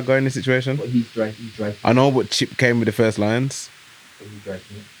shouldn't be the bad guy in this situation. But he's draking I know, but Chip came with the first lines. it. He's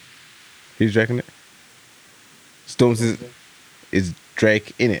draking it. Who's draking it? Storms is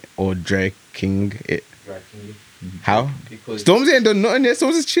Drake in it or Draking it? Draking it. How? Because Stormzy ain't done nothing yet.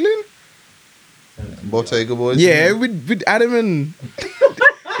 Stormzy is chilling. Bottega Boys. Yeah, with Adam and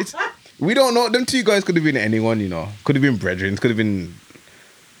we don't know. Them two guys could have been anyone, you know. Could have been brethren. Could have been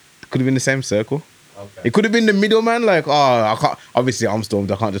the same circle. Okay. It could have been the middleman. Like, I can't. Obviously, I'm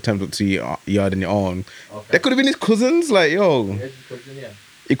Storms. I can't just turn up to your yard on your own. Okay. They could have been his cousins. Like, yo, Yeah, his cousin, yeah.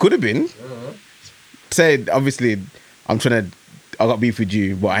 it could have been. Uh-huh. Say, obviously, I got beef with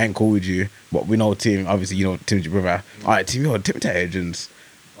you, but I ain't cool with you. But we know Tim. Obviously, you know Tim's your brother. All right, Tim, Tim to agents.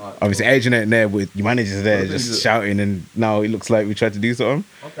 Alright, Obviously, cool. agent ain't there, but your manager's there, Well, just things shouting, and now it looks like we tried to do something.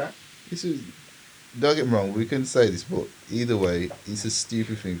 Okay. This is, don't get me wrong, we can say this, but either way, it's a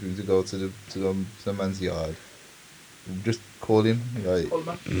stupid thing for him to go to some man's yard. Just call him. Like, Call him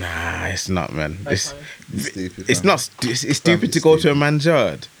back. Nah, it's not, man. Nice It's, time. it's stupid. it's fam. not. It's stupid to go to a man's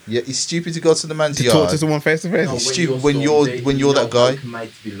yard Yeah, it's stupid to go to the man's to yard. talk to someone face to face. No, stupid when you're when you're that guy.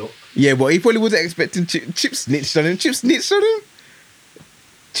 Made to be looked. Yeah, but he probably wasn't expecting Chip snitched on him. Chip snitched on him.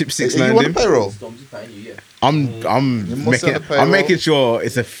 Chip Are six you lined on him. the payroll? Stormzy paying you, yeah. I'm You must making have the payroll. I'm making sure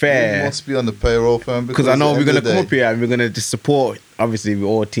it's a You fair must be on the payroll, fam. because I know at we're the end gonna of the come day, up here and we're gonna just support. Obviously, we're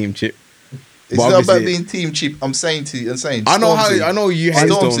all Team Chip. It's But not about obviously- being team cheap. I'm saying. I know Stormzy, how. I know you hate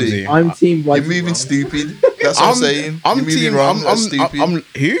Stormzy. Stormzy. I'm team right. You're moving stupid. That's what I'm saying. I'm You're moving team. wrong. I'm That's stupid.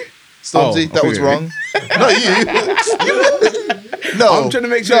 who? Stormzy, Oh, that was okay. wrong. Not you. No, I'm trying to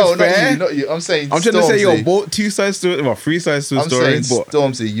make sure no, it's fair. Not you. I'm saying. I'm trying to say Stormzy. you're both two sides to it, well, three sides to a I'm story, saying, but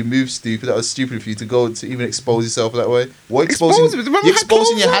Stormzy, you move stupid. That was stupid for you to go to even expose yourself that way. What Expose exposing? it? Man, You're I had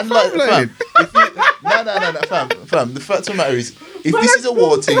exposing your clothes hand on, like fam, fam. If you, no, fam. The fact of the matter is, if this is a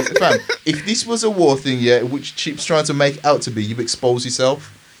war thing, fam. If this was a war thing, yeah, which Chip's trying to make out to be, you've exposed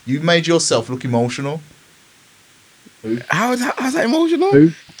yourself. You've made yourself look emotional. how's that emotional?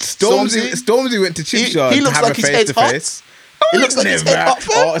 Who? Stormzy went to Chip's He yard to looks have like a his face head's to hot. face. It looks like his head hot,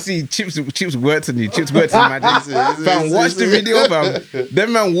 fam. Oh, see, Chips worked on you. Chips worked on magic. Fam, watch the video, fam.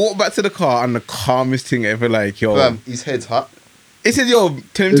 Them man walked back to the car and the calmest thing ever. Like, yo, Fam, his head's hot. he said, yo,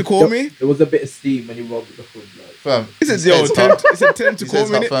 tell him to call me. There was a bit of steam when you rolled with the hood. Like. Fam, He said, his yo, head's tell hot. him to His call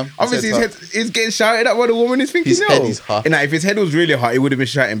head's me. hot, fam. His Obviously, head's he's getting shouted at by the woman. He's thinking, His yo. head is hot. And if his head was really hot, he would have been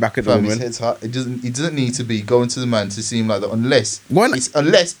shouting back at the Fam, his woman. head's hot. It doesn't need to be going to the man to seem like that unless One-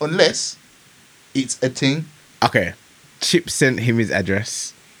 unless it's a thing. Okay, Chip sent him his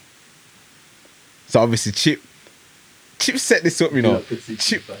address. So obviously, Chip set this up, you know. Yeah, I could see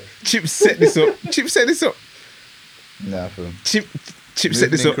Chip Chip's Chip set this up. Chip set this up. Nah, fam. Chip set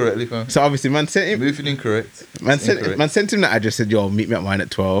Moving this up. incorrectly, fam. So obviously, man sent him. Moving incorrect. Man It's sent, incorrect. man sent him the address. Said, "Yo, meet me at mine at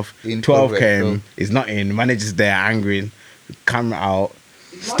 12." Incorrect, 12 came. bro. He's not in. Manager's there, angry. Camera out.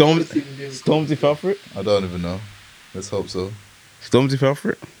 Stormzy fell for it. I don't even know. Let's hope so. Stormzy fell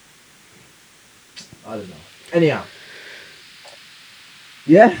for it. I don't know. Anyhow.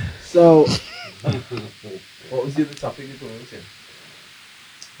 Yeah, so. What was the other topic you're going to?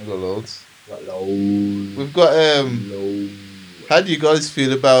 I've got loads. Got loads. We've got Loads. how do you guys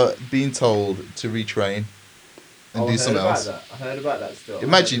feel about being told to retrain and do something else? I heard about that still.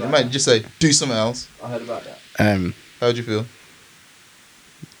 Imagine, just say, do something else. I heard about that. How would you feel?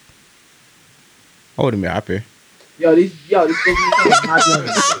 I wouldn't be happy. This government's on a mad one.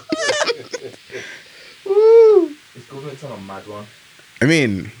 This government's on a mad one. I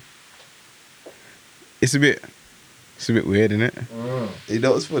mean, it's a bit weird, isn't it? You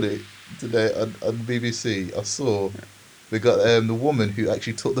know what's funny? Today on BBC, I saw they got the woman who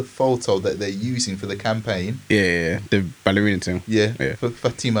actually took the photo that they're using for the campaign. Yeah. The ballerina thing. Yeah, Yeah. for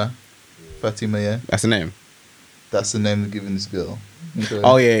Fatima, yeah. That's the name. That's the name they're giving this girl. Okay.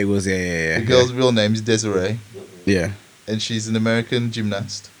 Oh yeah, it was. Yeah. The girl's real name is Desiree, Yeah. and she's an American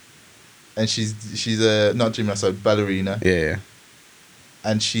gymnast. And she's a not gymnast, sorry, ballerina. Yeah.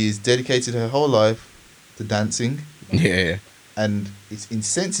 And she's dedicated her whole life to dancing. Yeah. And it's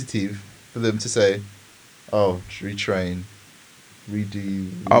insensitive for them to say, "Oh, retrain,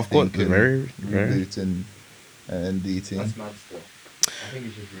 redo, Of course, rethink, and very. reboot and DT." That's mad still. I think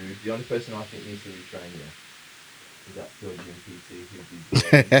it's just rude. The only person I think needs to retrain is that Georgian PT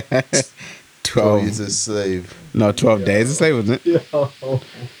who did 12 years 12. a slave. No, 12 days a slave, wasn't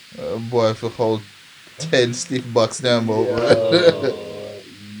it? Boy, for whole 10 stiff bucks down, bro.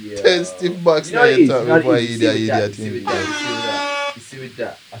 10 stiff bucks You know what it is? down. You know what Boy, it is? You idiot. see with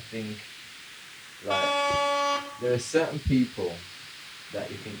that, I think, like, there are certain people that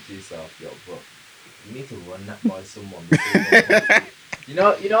you think to yourself, yo, bro, you need to run that by someone before you go.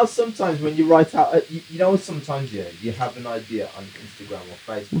 You know, sometimes when you write out, sometimes you have an idea on Instagram or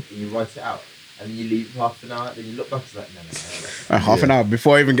Facebook and you write it out and you leave half an hour, then you look back to like, no. Half an hour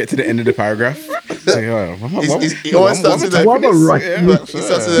before I even get to the end of the paragraph. So, He always starts with that. What am I writing? Yeah, He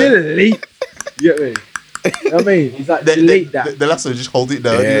starts with that. Delete. You get me? I mean, it's like delete that. The last one, just hold it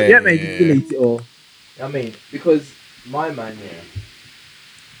down. Yeah. Yeah, mate, just delete it all. I mean, because my man,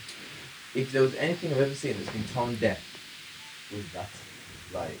 if there was anything I've ever seen that's been tone deaf, was that.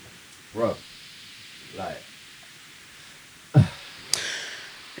 Like, bro. Like,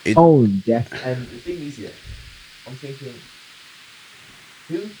 tone deaf. And the thing is, I'm thinking,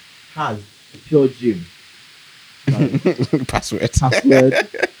 who has a pure gym? Like, Password. 'Cause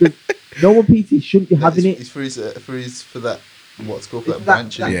normal PT shouldn't be having it. It's for that, what's called It's that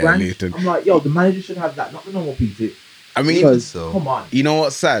branch. that Yeah, branch. Luton. I'm like, yo, the manager should have that, not the normal PT. I mean, Because, so. come on. you know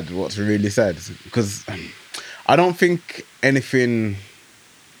what's sad? What's really sad? Because I don't think anything.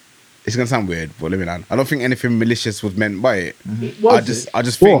 It's gonna sound weird, but let me know. I don't think anything malicious was meant by it. It wasn't. I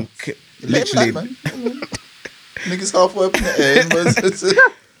just What? think Let him literally. land, man. Niggas halfway up in the air.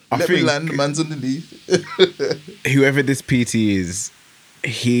 I Let me think- land. The man's underneath. Whoever this PT is,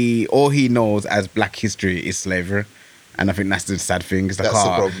 all he knows as Black history is slavery, and I think that's the sad thing. It's like, That's the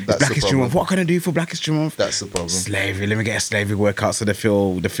oh, problem. it's That's Black the History problem. Month. What can I do for Black History Month? That's the problem. Slavery. Let me get a slavery workout so they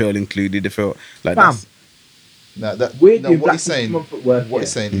feel included. They feel like Fam. that's, No, We're doing what Black he's History saying. Month at work. What he's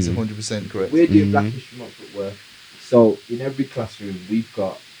yeah. saying is 100% correct. We're doing Black History Month at work. So in every classroom, we've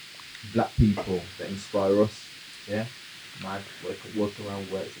got black people that inspire us. Yeah, man, walking around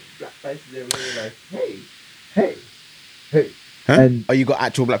work, black faces everywhere, like, hey. huh? And Oh, you got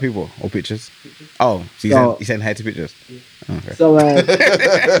actual black people or pictures? pictures. Oh, so you sent hair to pictures? Yeah. Oh, okay. So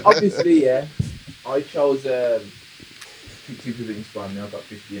obviously, I chose two people that inspire me. I got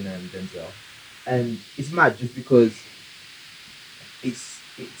 50 and Denzel, and it's mad just because it's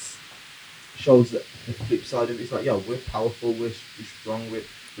shows that the flip side of it. It's like, yo, we're powerful, we're strong,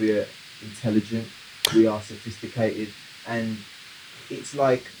 we're intelligent, we are sophisticated, and it's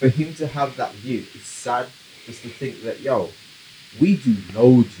like for him to have that view. It's sad just to think that, yo, we do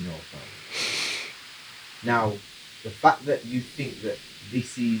loads, fam. Now, the fact that you think that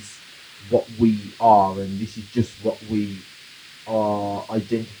this is what we are and this is just what we are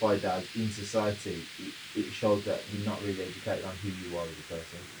identified as in society, it shows that you're not really educated on who you are as a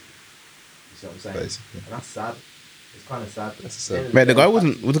person. You see what I'm saying? Basically. And that's sad. It's kind of sad. That's sad. Wait,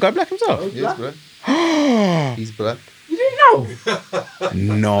 was the guy black himself? Oh, Yeah, black? he's black. You didn't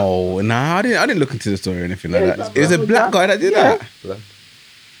know? No, nah, I didn't look into the story or anything Yeah, like black that. It was a guy. black guy that did Yeah. that. Black.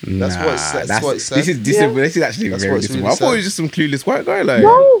 That's Nah, what it's- that's what it said. This Yeah. is actually That's very what it's dismal. really I thought it was sad. just some clueless white guy. Like,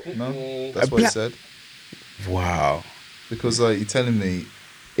 No. No, that's A what he black- said. wow. Because like you're telling me,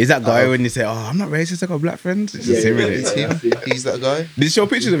 Is that guy Oh. when you say, "Oh, I'm not racist, I got black friends"? It's Yeah, just him, yeah, innit? it's yeah. him. He's that guy. Did you show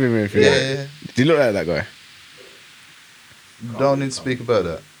pictures of him? And everything? Yeah. Did he look like that guy? Don't need to speak about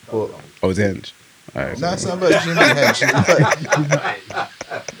that. But Oh, was he hench? Alright, no, so- it's not about Jimmy Hench.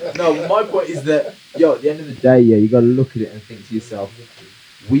 No, my point is that, yo, at the end of the day, you got to look at it and think to yourself,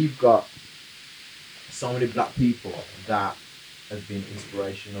 we've got so many black people that have been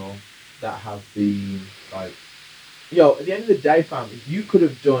inspirational, that have been, like, yo, at the end of the day, fam, if you could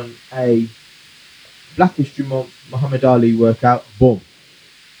have done a Black History Month Muhammad Ali workout, boom.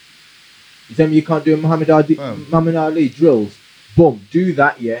 You tell me you can't do a Muhammad Ali drills, boom, do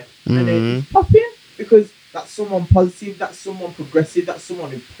that, and then just pop in, because that's someone positive, that's someone progressive, that's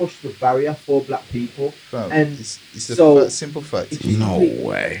someone who pushed the barrier for black people. Fam, And it's so- a simple fact. It's He, No complete-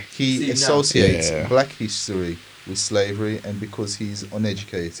 way. he See, now- associates Yeah. black history with slavery, and because he's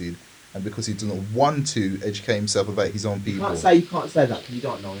uneducated, and because he doesn't want to educate himself about his own You people. can't say that, 'cause you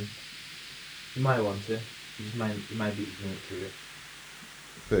don't know him. You might want to. You might be ignorant to it.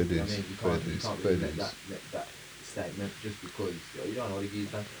 Fair You know dues, what I mean, you fair can't dues, really fair let dues. that statement just because you don't know what he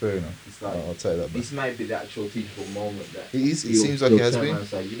is. Man. Fair enough. It's like I'll take that back. this might be the actual teachable moment that It is. It he'll- seems like he'll it has turn been. around and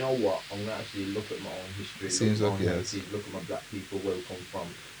say, you know what? I'm gonna actually look at my own history. It seems look at like my it own has. heritage, look at my black people, where we come from,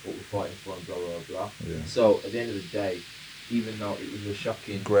 what we're fighting for, and blah blah blah. Yeah. So at the end of the day, even though it was a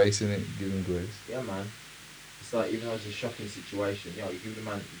shocking, Grace in it, giving grace. yeah, man. It's like even though it's a shocking situation, you give the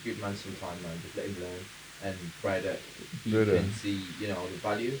man some time, man. Just let him learn and pray that he Brother. can see, the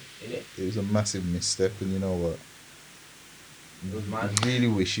value in it. It was a massive misstep, and you know what? It was mad. I really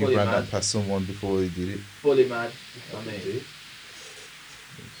wish he Fully ran mad. that past someone before he did it. Fully mad. I mean,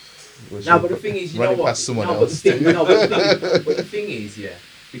 Wish no, he but the thing is, you ran know it what? past someone no, else. But the thing is,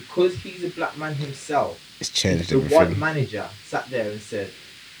 because he's a black man himself, It's if changed the white everything. manager sat there and said,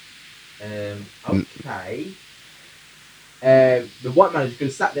 okay. The white manager could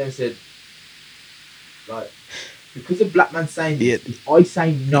have sat there and said, like, because a black man saying this, Yeah. if I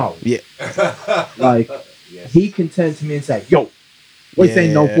say no, Yeah. like Yes. he can turn to me and say, "Yo, what you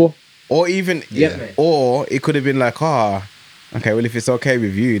saying no Yeah. for?" Or even, Yeah, man. or it could have been like, okay, well, if it's okay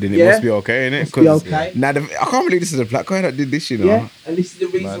with you, then it Yeah. must be okay, innit? Must be okay. Now, I can't believe this is a black guy that did this, you know? Yeah, and this is the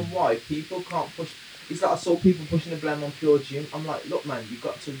reason Man. why people can't push. It's like I saw people pushing the blame on Pure Gym. I'm like, look, man, you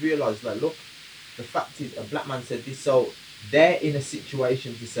got to realise, like, look, the fact is, a black man said this, so they're in a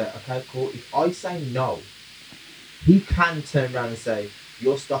situation to say, okay, cool. If I say no, he can turn around and say,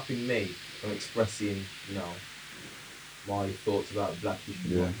 you're stopping me from expressing, you know, my thoughts about Black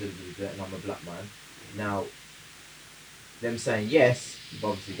History Yeah. Month, and I'm a black man. Now, them saying yes, you've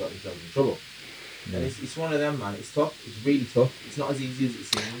obviously got yourself in trouble. And it's one of them, man. It's tough. It's really tough. It's not as easy as it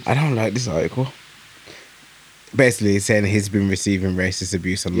seems. I don't like this article. Basically, it's saying he's been receiving racist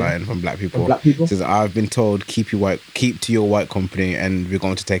abuse online from black people. From black people? Says, I've been told keep to your white company, and we're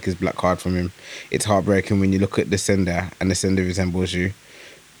going to take his black card from him. It's heartbreaking when you look at the sender and the sender resembles you.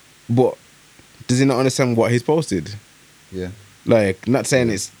 But does he not understand what he's posted? Yeah. Like, not saying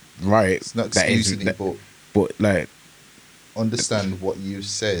it's right. It's not that is- excusing it, but but like, understand what you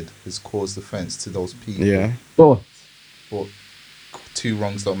said has caused offence to those people. yeah. But But two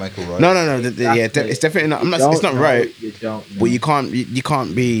wrongs don't make a right. No. Yeah, exactly. it's definitely not. You It's don't not know, right. You don't know. But you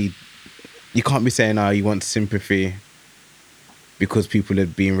can't be saying, oh, you want sympathy because people are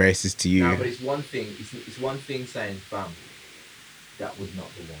being racist to you. No, but it's one thing. It's one thing saying, "Fam, that was not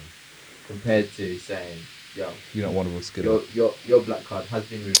the one," compared to saying, "Yo, You're not one of us. Get up. your black card has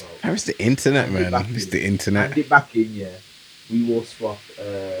been revoked." It's the internet, Hand it man. back It's in. the internet. Hand it back in, yeah. We will swap.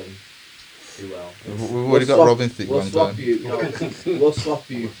 Who else? We've already got Robin Thicke We'll one swap time. you. No, we'll swap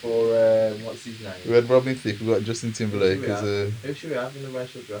you for what's his name? We had Robin Thicke. We got Justin Timberlake as a. Who should we have in the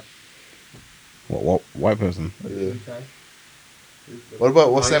racial draft? What white person? Yeah. Okay. What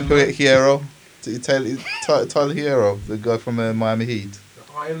about what's Iron that Man. Hero? Tyler Hero, the guy from Miami Heat.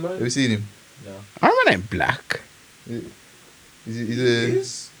 Iron Man. Have you seen him? No. Iron Man ain't black. He's He a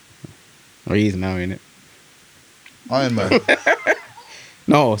is. Oh, he is now, innit? Iron Man.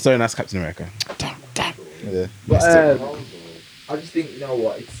 No, sorry, that's Captain America. Damn. Yeah. But Oh, I just think, you know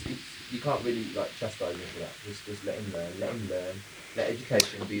what, it's you can't really like chastise him for that. Just let him learn. Let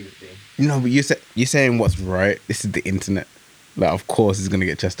education be the thing. No, but you're saying what's right. This is the internet. Like, of course, he's gonna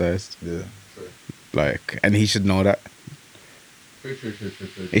get chastised. Yeah. True. Like, and he should know that. True.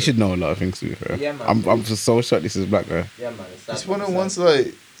 He should know a lot of things. To be fair, Yeah, man. I'm just so shocked. This is a black guy. Yeah, man. It's one of the ones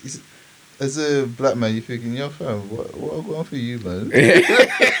like, as a black man, you're thinking, yo, fam, what I going for you, man?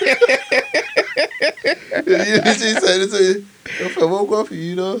 You literally said it to yo, fam, what I going for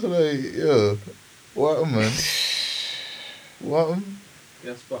you, though? Like, yo, what, man? What?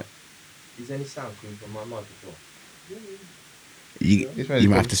 Yes, but is any sound coming from my microphone? You He's ready you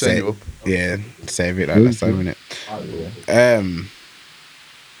to might have to turn say you up. yeah, save it like last time, innit?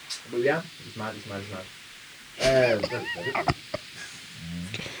 But yeah, it's mad.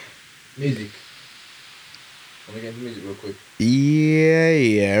 Music. Can we get into music real quick?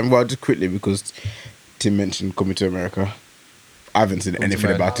 Yeah. Well, just quickly because Tim mentioned Coming to America. I haven't seen Coming to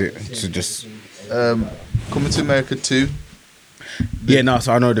anything America. about it, so just Coming to America 2. yeah. No,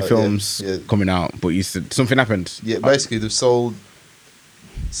 so I know the Oh, yeah, film's yeah. coming out, but you said something happened. Yeah, basically they've sold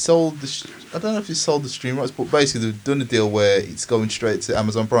the. I don't know if it's sold the stream rights, but basically they've done a deal where it's going straight to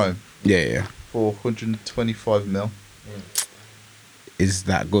Amazon Prime Yeah. for 125 mil. Is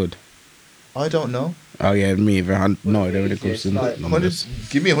that good? I don't know. Oh yeah, me either. No, they really It's comes in like- numbers.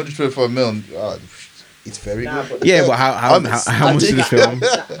 Give me 125 mil. And, it's very Nah, good. but Yeah, but how Honest. much is the film?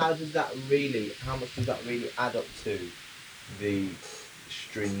 How much does that really add up to the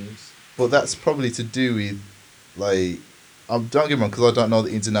streams? But that's probably to do with, like, don't get me wrong, because I don't know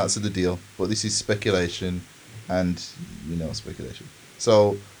the ins and outs of the deal, but this is speculation, and speculation.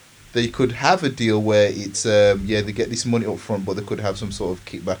 So they could have a deal where it's they get this money up front, but they could have some sort of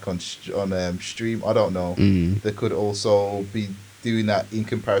kickback on stream. I don't know. Mm. They could also be doing that in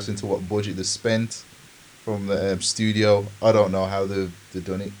comparison to what budget they spent from the studio. I don't know how they've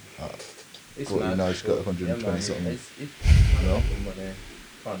done it. It's But, mad. it's got but, 120 man, something. It's No? money.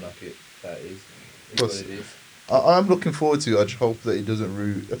 Can't knock it. That is. It's Plus, what it is. I'm looking forward to it. I just hope that it doesn't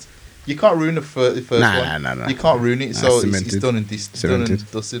ruin. You can't ruin the first Nah, one. nah. You can't ruin it. Nah, So it's cemented. done and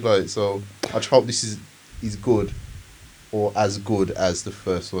Cemented. dusted. Like, so I just hope this is good, or as good as the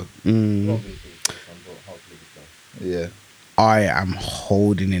first one. Mm. Probably be the first one, but hopefully it's not. Yeah. I am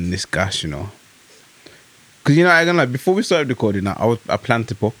holding in this gas, Because I gonna like before we started recording, I planned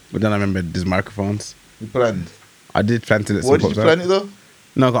to pop, but then I remembered there's microphones. You planned. I did plan to let some What did you pops plan out. it though?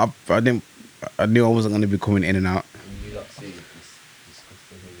 No, I didn't. I knew I wasn't gonna be coming in and out. And you lot see this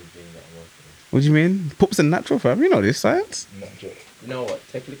disgusting human being that I'm working with. What do you mean? Pups are natural, fam. You know this science. Natural. You know what?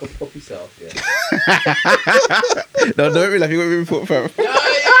 Take a look at puppy self, yeah. No, don't be like you got me foot, fam.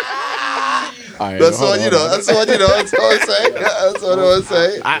 Alright, That's hold what on, you know. hold on. That's what you know. That's what I'm saying. That's what I'm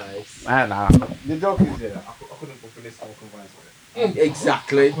saying. Nah. The joke is, yeah, I couldn't book this whole convice.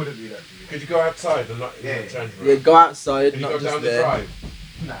 Exactly. I couldn't do that to you. Could you go outside and not in the change room? Yeah, go outside, Can you not go just down there.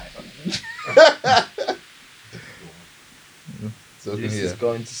 the drive? So Juice here. is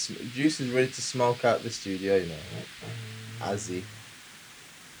going to. Juice is ready to smoke out the studio, you know. As he.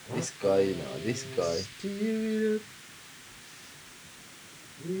 This guy, you know. This guy.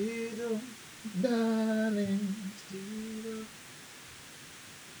 Darling,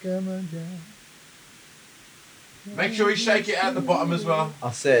 come on down. Make sure you shake it at the bottom as well.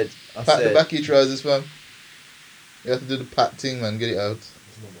 I said. Pat the back of your trousers, fam. You have to do the pat thing, man. Get it out.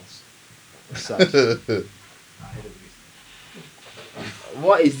 So,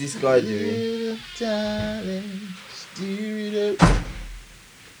 what is this guy doing? Darling, steer it up.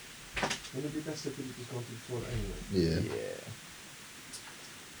 Would it be best if we just gone to the front anyway? Yeah. Yeah.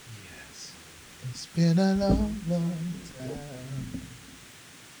 Yes. It's been a long, long time.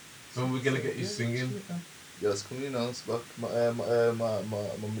 So we're gonna get you singing. Yeah, that's coming in now. It's back. My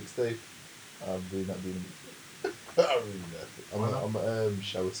mixtape. I'm really not doing it. I'm really not. I'm a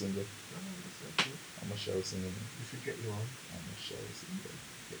shower singer. I'm a shower singer. We should get you on. I'm a shower singer.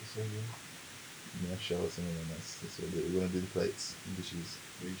 Get you singing. I'm a shower singer, and that's what we're gonna do. The plates, and dishes.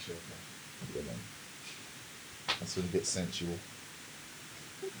 Really sure. Yeah, man. That's when it gets sensual.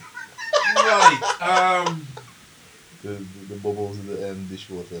 Right. The bubbles in the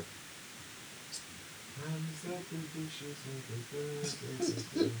dishwater.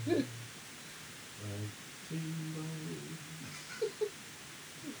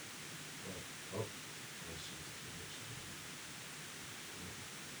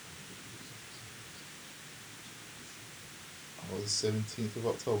 Oh, the 17th of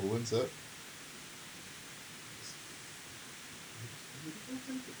October. When's that?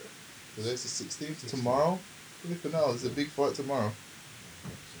 Today's the 16th. Tomorrow? Flipping hell, there's a big fight tomorrow.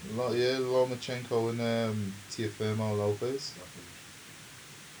 Lomachenko and Teofimo Lopez.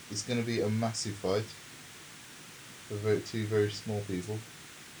 It's going to be a massive fight for two very small people.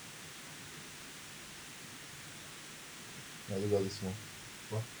 No, the guys are small.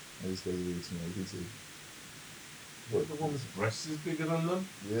 What? No, these guys are really small. You can see. What, the woman's breast is bigger than them?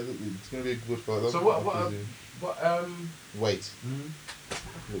 Yeah, it's going to be a good fight. So what Weight. hmm?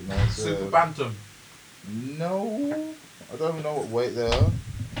 Look nice. Super bantam. No, I don't even know what weight they are.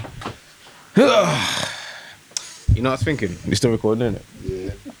 You know what I was thinking? You're still recording, innit?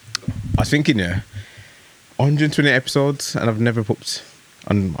 Yeah. I was thinking, yeah, 120 episodes and I've never pooped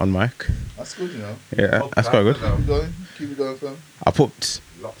on mic. That's good, you know. Yeah, that's quite good. Keep it going, fam. I pooped.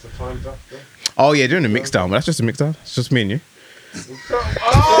 Lots of times after. Oh yeah, during the mix down, but that's just a mix down. It's just me and you.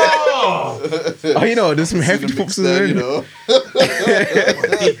 Oh! Oh, you know, there's some hefty poops in there. You know.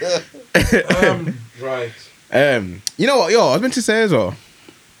 Right. You know what, yo, I was meant to say as well.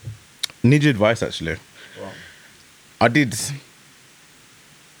 Need your advice actually. What? I did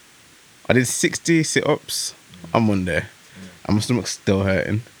 60 sit-ups on Monday, and my stomach's still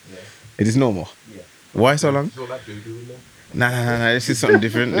hurting. Yeah. It is normal. Yeah. Why so long? Is all that doo-doo in there? Nah. This is something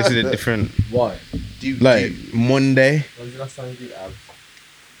different. This is a different. Why? Like Monday When's the last time you did abs?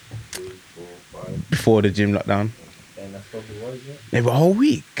 3, 4, 5. before the gym lockdown. And that's probably why, isn't it? They were a whole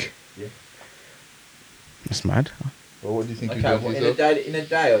week. Yeah. That's mad. Well, what do you think you've Okay, done well, for in a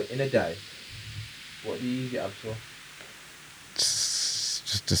yourself? day, what do you use your abs for?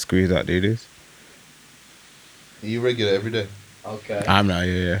 Just to squeeze out duties. Are you regular every day? Okay. I'm not.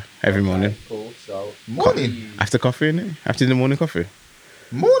 Yeah. Every Okay, morning. Cool. So Morning? After coffee, innit? After the morning coffee.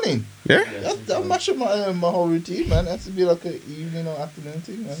 Morning? Yeah. That match up my whole routine, man. It has to be like an evening or afternoon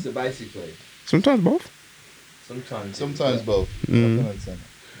thing, man. So basically, Sometimes both. Sometimes both. I Mm. can understand.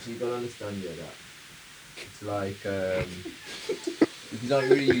 So you gotta understand, yeah, that it's like if you don't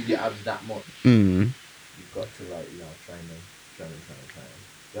really use your abs that much, Mm. you've got to like train them.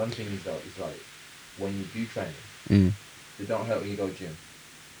 The only thing is though, it's like when you do training, Mm. they don't hurt when you go gym,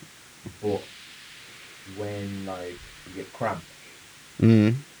 but when like you get cramp,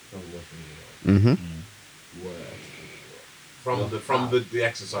 Mm. it's not the worst thing in the world. Mm-hmm. Worst. From the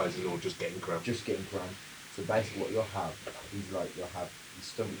exercising or just getting cramp? Just getting cramp. So basically, what you'll have is like your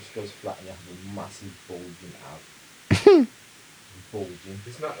stomach just goes flat and you have a massive bulging out. Bulging.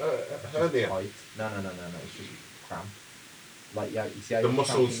 It's not Just hernia. tight. No. It's just cramp. Like yeah, you see how The you're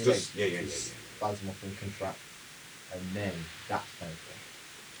muscles cramping your just leg? yeah. Spasm up and contract, and then that's painful.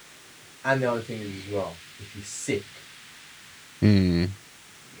 And the other thing is as well, if you're sick, Mm.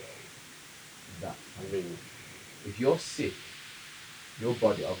 I mean, if you're sick, your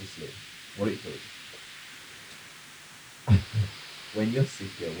body obviously, what it does, when you're sick,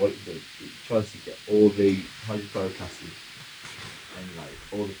 yeah, what it does, it tries to get all the hydrochloric acid and like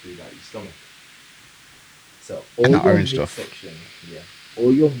all the food out of your stomach. So all And the your orange stuff. midsection, yeah,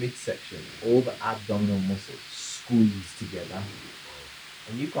 all your midsection, all the abdominal muscles squeeze together,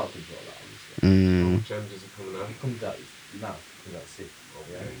 and you can't control that obviously. How Mm. much end is it coming out? It comes out its mouth because that's sick,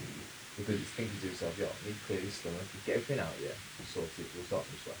 yeah. Because it's thinking to itself, yo, I need to clear this stomach, get everything out, yeah, sort it, we'll start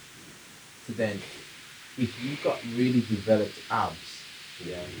from scratch. So then, if you've got really developed abs,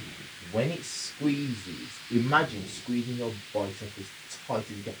 yeah, when it squeezes, imagine squeezing your bicep as tight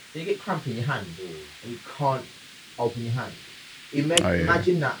as you can. You get cramp in your hand and you can't open your hand. Oh, yeah.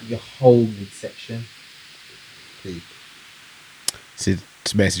 Imagine that your whole midsection. Peak. See,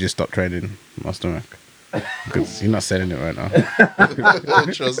 it's basically just stop training my stomach. Because you're not selling it right now.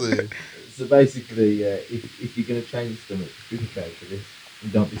 Trust me. So basically, if you're gonna train your stomach, be prepared for this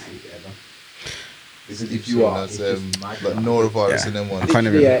and don't be sick ever. Because if you are, that's it's just mad. like norovirus Yeah. and them ones. I can't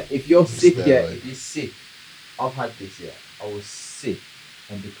Literally, even- if you're sick, Stay yeah, away. if you're sick, I've had this, yeah. I was sick,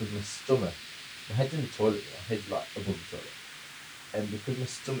 and because my stomach, my head's in the toilet, my head's like above the toilet, and because my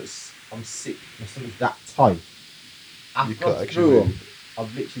stomach's, I'm sick, my stomach's that tight. After can't I actually threw up, move.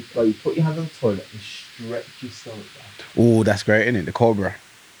 I've literally like, you put your hand on the toilet and stretch your stomach back. Oh, that's great, isn't it? The Cobra.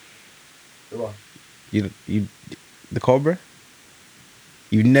 The what? The Cobra?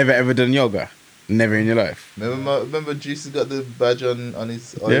 You've never ever done yoga? Never in your life? Remember Juice has got the badge on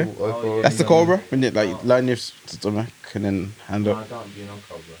his Yeah. Oh, That's the Yeah. Cobra? When you like Oh. line your stomach and then hand No, up. I don't do no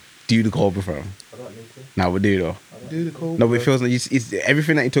Cobra. Do the Cobra fam. I don't need to. Now we do though. I don't Do need the to. Cobra. No, but it feels like it's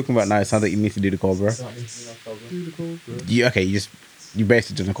everything that you're talking about now. It sounds like you need to do the Cobra. I don't need to do no Cobra. Do the Cobra. You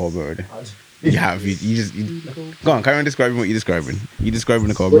basically done the Cobra already. I don't- You have. Go on, carry on describing what you're describing. You're describing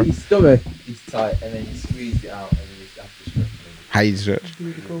the Well, Cobra. your stomach is tight, and then you squeeze it out, and then you have to stretch it. How you stretch?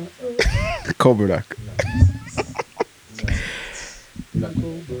 Do the Cobra. Cobra duck. No.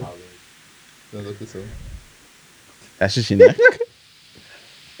 No, look at him. That's just your neck.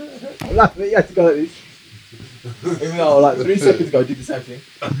 I'm laughing at you had to go like this. Even though, like 3 seconds ago, I did the same thing.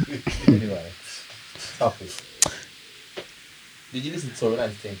 Anyway, topic. Did you listen to Tory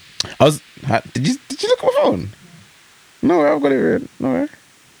Lanez thing? Did you look at my phone? No, I've got it right. No way.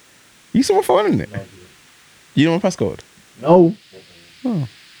 You saw my phone, isn't it? No. You know my passcode? No. Oh.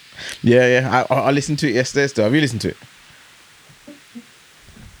 Yeah. I listened to it yesterday still. Have you listened to it?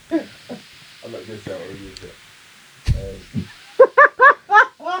 I'm not going to say what you said.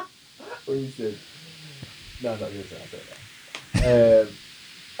 What you said? No, I'm not going to say that.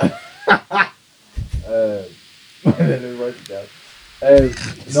 Let me write it down.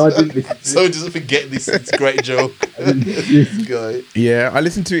 No, I didn't listen to So it. just forget this. It's a great joke. I didn't listen to This guy. Yeah, I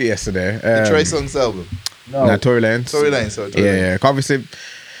listened to it yesterday. The Trey Songz album. No. Nah, Tory Lanez. Tory Lanez, sorry. Tory Yeah. Obviously,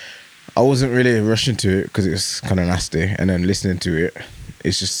 I wasn't really rushing to it because it was kind of nasty, and then listening to it,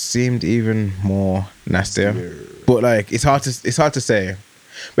 it just seemed even more nastier. Lanez. But like, it's hard to say.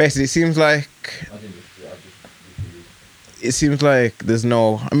 Basically, it seems like I didn't listen to it. I just reviewed it seems like there's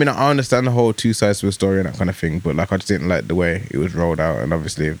no. I mean, I understand the whole two sides to a story and that kind of thing, but like, I just didn't like the way it was rolled out, and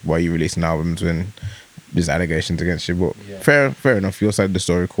obviously, why you releasing albums when there's allegations against you. But Yeah. fair enough. Your side of the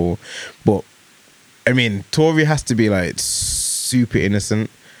story, cool. But I mean, Tory has to be like super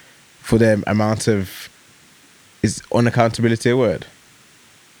innocent for the amount of is unaccountability a word?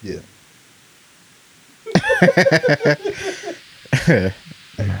 Yeah.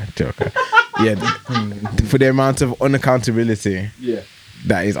 Joker. Yeah, for the amount of unaccountability Yeah.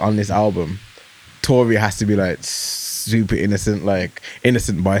 that is on this album, Tory has to be like super innocent, like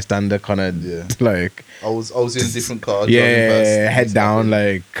innocent bystander kind of Yeah. like I was in a different car. driving yeah, past, head down,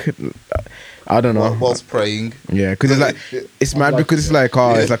 like I don't know. whilst praying. Yeah, because it's like it's mad because it's like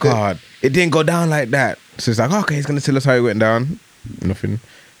it didn't go down like that. So it's like okay, he's gonna tell us how it went down. Nothing.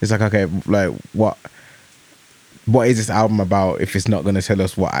 It's like okay, like what is this album about if it's not gonna tell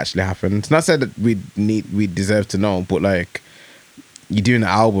us what actually happened? It's not said that we deserve to know, but like you're doing an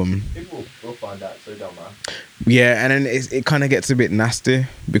album, People will find out, so it don't matter. yeah, and then it kind of gets a bit nasty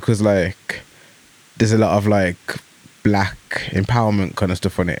because like there's a lot of like black empowerment kind of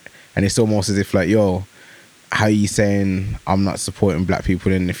stuff on it, and it's almost as if like yo, how are you saying I'm not supporting black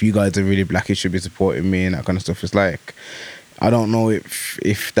people, and if you guys are really black you should be supporting me and that kind of stuff. It's like I don't know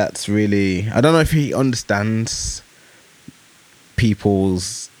if that's really, I don't know if he understands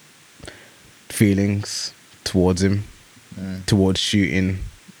people's feelings towards him, towards shooting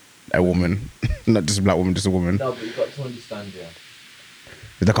a woman, not just a black woman, just a woman. No, but you've got to understand, yeah.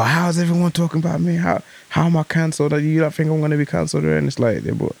 It's like, oh, how's everyone talking about me? How am I cancelled? You don't think I'm gonna be cancelled? And it's like,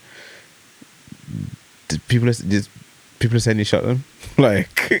 yeah, but people are saying he shot them.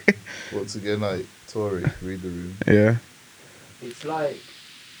 Like, Once again, like Tory, read the room. yeah. It's like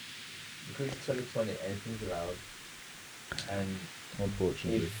because it's 2020, anything's allowed, and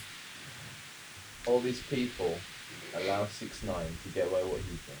Unfortunately, if all these people allow 6ix9ine to get away what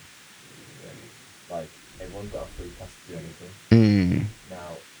he's done, then, like everyone's got a free pass to do anything. Mm.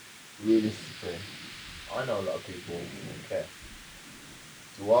 Now, realistically, I know a lot of people who care.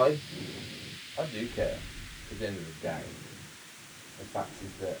 Do I? I do care. At the end of the day, the fact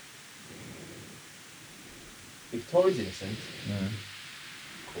is that if Tory's innocent,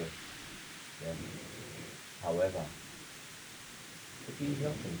 cool. Yeah. However, if he's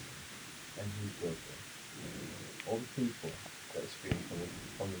not innocent and he's guilty, all the people that are screaming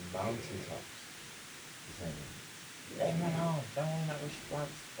from the mountaintops saying, "Leave him alone, don't want that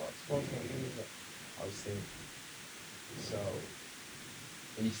response, what's music." I was thinking, so,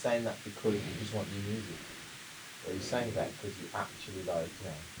 are you saying that because you just want new music? Or are you saying that because you actually like,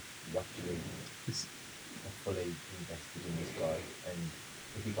 you actually are fully invested in this guy, and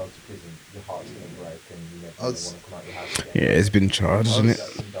if he goes to prison, your heart's going to break and you never want to come out your house again? Yeah, it's been charged, isn't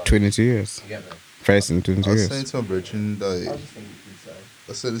it? 22 years. You get me? Facing 22 I was years. saying to my brother, and I like, just think it's insane.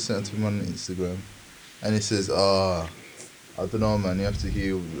 I said this to him on Instagram, and he says, I don't know, man, you have to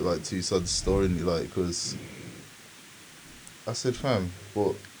hear like two sides of the story, and like, because I said, fam,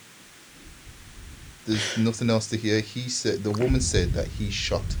 but there's nothing else to hear. He said, the woman said that he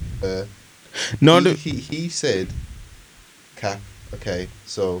shot her. No, he said, Cap, okay,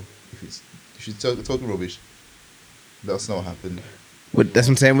 so if she's talking rubbish, that's not what happened. but that's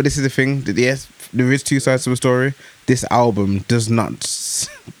what I'm saying. But this is the thing. That yes, there is two sides to a story. This album does not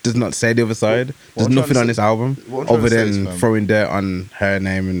say the other side. What There's I'm trying nothing to on say- this album what I'm trying other to say is, than fam, throwing dirt on her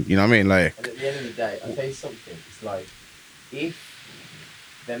name, and you know what I mean. Like, And at the end of the day, I'll tell you something. It's like, if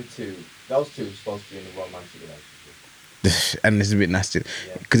those two were supposed to be in a romantic relationship. and this is a bit nasty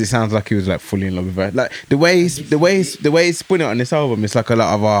Yeah. because it sounds like he was like fully in love with her. Like the way he's putting it on this album, it's like a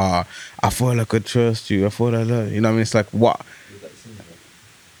lot of I thought I could trust you. I thought I love you know what I mean. It's like what? Was that syndrome?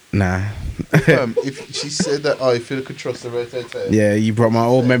 Nah. if she said that, I feel I could trust the red head. Yeah, you brought my.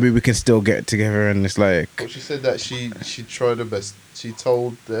 Oh, maybe we can still get together, and it's like But she said that she tried her best. She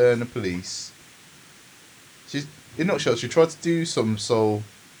told the police. She's in a nutshell. She tried to do something so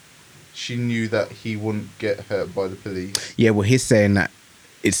she knew that he wouldn't get hurt by the police. yeah. Well, he's saying that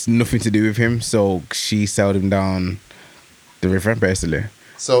it's nothing to do with him, so she sailed him down the river, basically.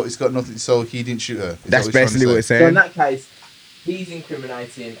 So it's got nothing. So he didn't shoot her. Is That's that what you're trying to basically what say? it's So in saying. that case, he's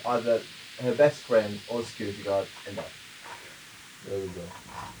incriminating either her best friend or the security guard, and that. There we go.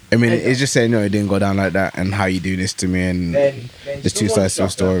 I mean, it's just saying no, it didn't go down like that, and how you do this to me, and Then there's two sides to a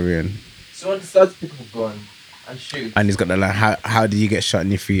story, and Someone decides to pick up a gun and shoot. he's got the line. How do you get shot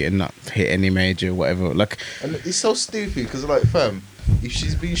in your feet and not hit any major whatever? Like, And it's so stupid because, like, fam, if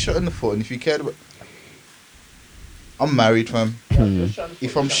she's been shot in the foot, and if you cared about, I'm married, fam.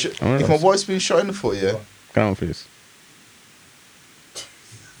 If I'm if my wife's been shot in the foot, yeah, come on, please.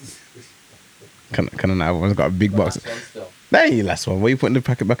 Can I have one's got a big box? That ain't your last one. What you putting the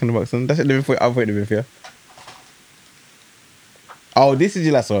packet back in the box on? That's it. Living for I'll put it in for you. Oh, this is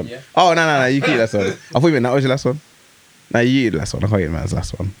your last one. Yeah. Oh no, you keep that one. I thought you meant that was your last one. No, you eat the last one. I can't eat man's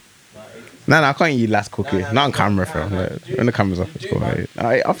last one. No, I can't eat last cookie. No, Not on camera, no, fam. no. Like, when the camera's off, it's Do it, cool. man.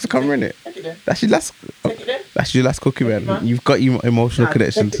 Alright, off the camera, innit? Take it then. That's your last. Take it then. That's your last cookie, Take it, man. man. You've got your emotional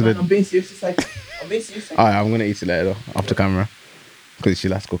connection to I'm the. being serious. I'm being serious. Alright, I'm gonna eat it later though, off the camera, because it's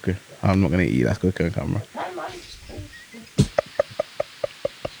your last cookie. I'm not gonna eat your last cookie on camera.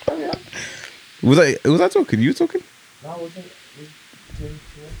 Was I talking? You talking? No, I wasn't.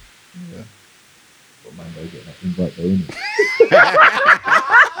 Yeah. But man, don't get that invite though, innit?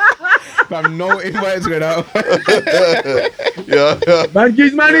 Fam, no invites going out. yeah. Man,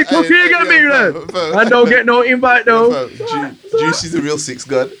 gives money to figure me, man. Man, don't get no invite though. Juice is the real six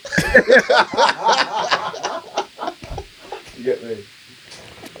god. You get me?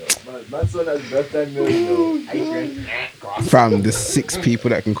 My son has birthday meal, Fam, there's 6 people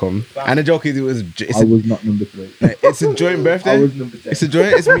that can come. And the joke is, I was not number 3. it's a joint birthday. I was number 10. It's a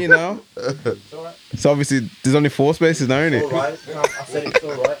joint. It's me now. It's alright. So obviously, there's only 4 spaces now, It's innit? alright. No, I said it's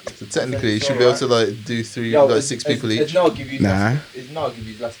alright. So technically, you should be able to like do six people each. No, give you. Nah. It's not give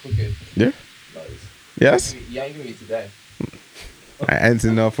you his last cookie. Yeah. No, it's- Yes. You ain't giving me today. I ain't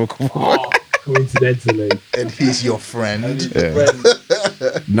enough for. Coincidentally. And he's your friend. Yeah.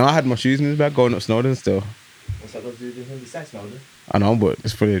 No, I had my shoes in his bag going up Snowdon still. What's that got to do with him? Besides Snowden? I know, but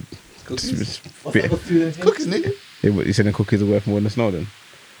it's pretty. Cookies. What's that got to do with him? Cookies, nigga. Yeah, but you said the cookies are worth more than Snowden.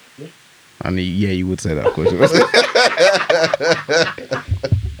 Yeah. And yeah, you would say that, of course.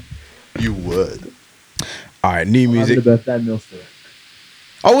 You would. All right, new Having music. a birthday meal still.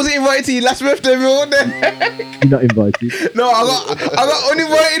 I wasn't invited to your last birthday meal. Then. You're not invited. No, I got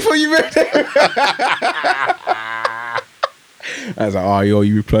uninvited for your birthday. I was like, oh, yo,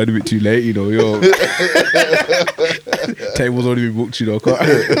 you replied a bit too late, you know, yo. Table's already been booked, you know. I was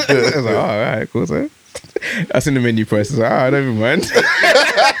like, oh, all right, cool, sir. That's in the menu price. I was like, all right, never mind.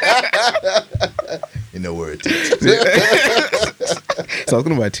 You know where it is. So I was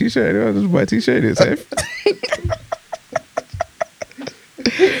going to buy a t-shirt. Anyway. I just buy a t-shirt. It's safe.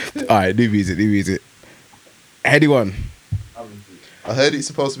 All right, new music. Heady one. I heard it's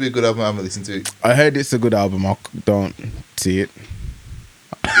supposed to be a good album. I haven't listened to it. I heard it's a good album. I don't see it.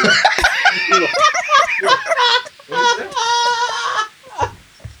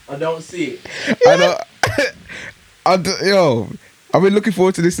 I don't see it. Yo, I've been looking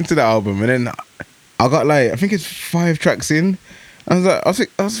forward to listening to the album, and then I got like, I think it's 5 tracks in. I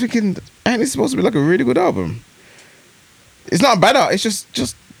was thinking, ain't this supposed to be like a really good album? It's not bad out. It's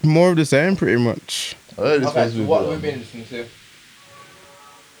just more of the same, pretty much. I heard it's Okay, supposed to be so a what good we've album. been listening to?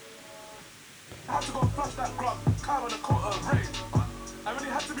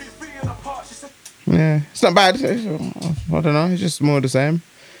 Yeah, it's not bad. I don't know. It's just more of the same.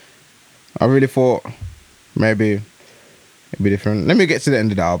 I really thought maybe it'd be different. Let me get to the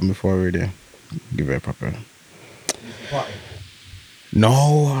end of the album before I really give it a proper.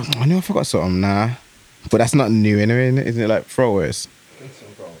 No, I knew I forgot something. Nah, but that's not new anyway, isn't it? Like throwaways.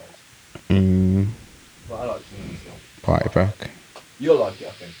 But I like to Party pack. You'll like it,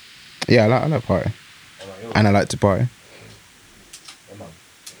 I think. Yeah, I like party, and I like to party. Come on.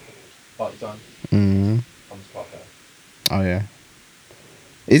 Party time. Mm. Comes party. Oh yeah.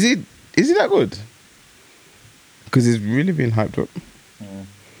 Is it that good? Because it's really been hyped up.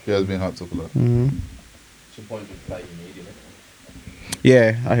 He has been hyped up a lot. Mm. To the point of play you need, innit?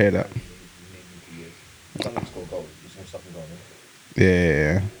 Yeah, I hear that. It's called gold. It's going to stop and go, innit?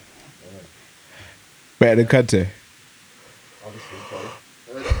 Yeah. Better than Kante. Obviously, probably.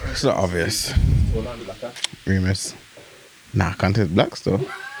 It's not obvious. Orlando Blacker. Remus. Nah, Kante's black still.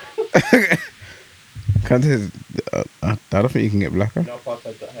 Kante's. I don't think you can get blacker. You know,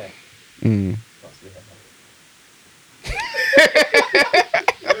 Party's got hair. Mm. That's the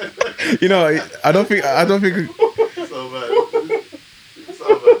hair. You know, I don't think. So bad. So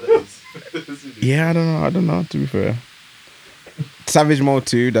bad. Yeah, I don't know. To be fair, Savage Mode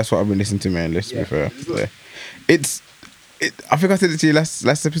 2. That's what I've been listening to mainly. To be fair, yeah. I think I said it to you last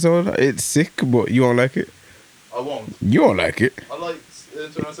episode. It's sick, but you won't like it. I won't. You won't like it. I like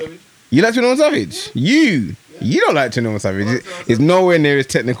 21 Savage. You like 21 Savage? You don't like 21 Savage. It's nowhere near as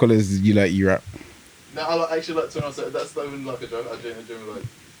technical as you like rap. No, I actually like 21 Savage. That's not even like a joke. I genuinely like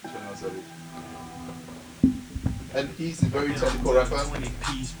 21 Savage. And he's a very technical rapper. Some of the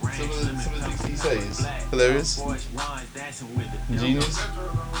things he says, hilarious. Genius.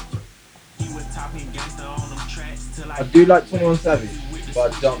 I do like 21 Savage,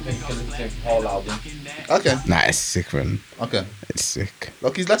 but I don't think you can listen to the whole album. Okay. Nah, it's sick, man. Okay. It's sick.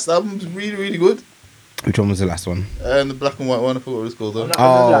 Like his last album's really, really good. Which one was the last one? And the black and white one, I forgot what it was called though.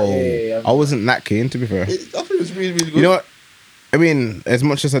 Yeah. I wasn't that keen, to be fair. I think it was really, really good. You know what? I mean, as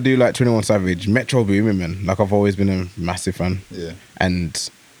much as I do like 21 Savage, Metro Boomin, man, like I've always been a massive fan. Yeah. And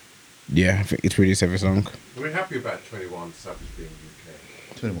yeah, I think it's really every song. We're happy about 21 Savage being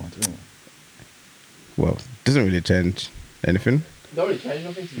UK. 21. Well, doesn't really change anything. Don't really change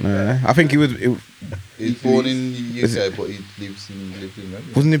nothing to me. I think he was. He's born in the Is UK, but he lives in America.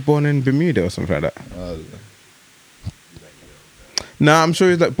 Wasn't he born in Bermuda or something like that? I don't know. Nah, I'm sure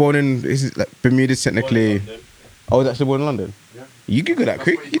he's like born in. Is it like Bermuda's technically? Oh, he's actually born in London. Yeah. You Google that That's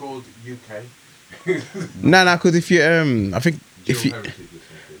quick. what he called UK. Nah, because if you I think if Dual you heritage or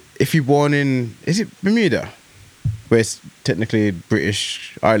something. if you're born in, is it Bermuda, where it's technically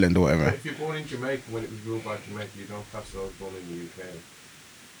British Island or But whatever. if you're born in Jamaica, when it was ruled by Jamaica, you don't class yourself born in the UK.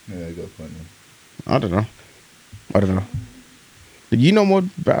 Yeah, I got a point. I don't know. You know more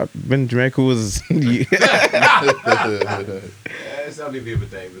about when Jamaica was. It's only the other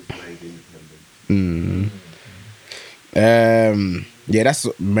day it was made independent. Yeah,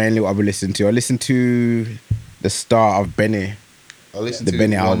 that's mainly what I've been listening to. I listened to the start of Benny. I listened The to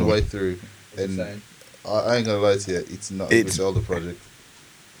Benny it one album. way through, and Insane. I ain't gonna lie to you, it's not It's- as good as the project.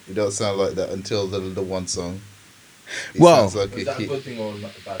 It don't sound like that until the one song. It Well- sounds like Is a that a hit. good thing or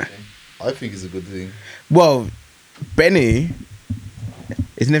not a bad thing? I think it's a good thing. Well, Benny,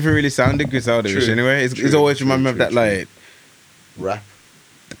 it's never really sounded Griselda-ish True, anyway. It's true, always true, reminded me of true, that true. like Rap.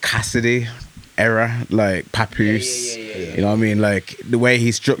 Cassidy era, like Papoose. Yeah. You know what I mean? Like the way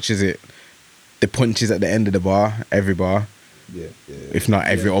he structures it, the punches at the end of the bar, every bar. Yeah. if not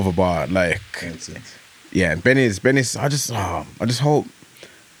every other bar. Like, Makes sense. yeah, Benny's. I just hope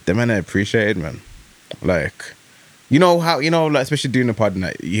the man are appreciated, man. Like, you know how, like, especially doing the pod, and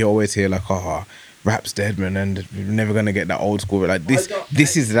like, you always hear like, oh, rap's dead, man, and we're never gonna get that old school. Like this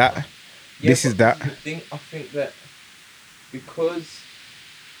is that. Yeah, This is that. The thing, I think that because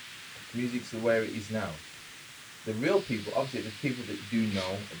music's the way it is now, the real people, obviously, the people that do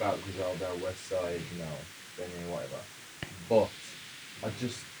know about Griselda, West Side, Benny, whatever. But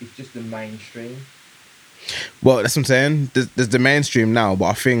it's just the mainstream. Well, that's what I'm saying. There's the mainstream now, but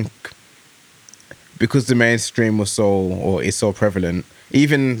I think because the mainstream was is so prevalent,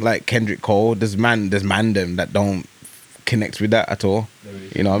 even like Kendrick Cole, there's mandem that don't connect with that at all.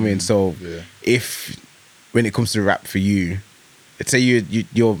 You know what I mean? So if when it comes to rap for you, let's say you're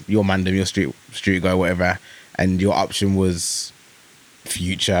mandem, you're street guy, whatever, and your option was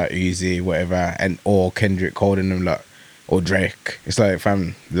Future, Uzi, whatever, or Kendrick Cole and them, like, or Drake. It's like,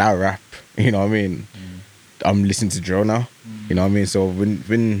 fam, loud rap. You know what I mean? I'm listening to drill now. You know what I mean? So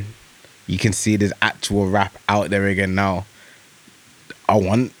when you can see there's actual rap out there again now, I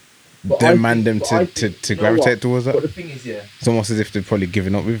want to gravitate towards that. But the thing is, it's almost as if they're probably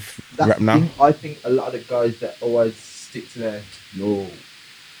giving up with rap now. I think a lot of the guys that always stick to their old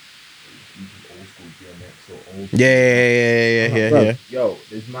school DMX or old school Yeah. Yo,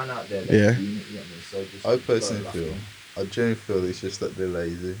 there's man out there that's doing it, you know what I mean? So just I personally I genuinely feel it's just that they're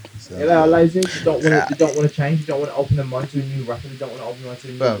lazy. So, they are lazy. They don't want to change. They don't want to open their mind to a new rapper. They don't want to open their mind to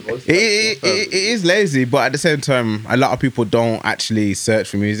a new voice. It is lazy, but at the same time, a lot of people don't actually search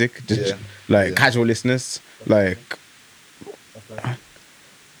for music. Just casual listeners. Like,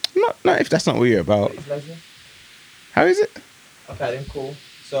 not if that's not what you're about. It's lazy. How is it? Okay, then cool.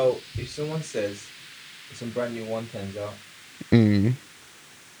 So if someone says some brand new 110s out, and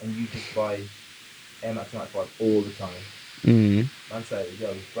you just buy Air Max 95 all the time. Man say,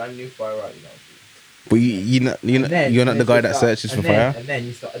 yo, brand new fire out, But you're not the guy that searches for fire. And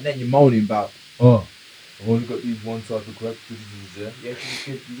then you're moaning about, I only got these one type of crap. Yeah, you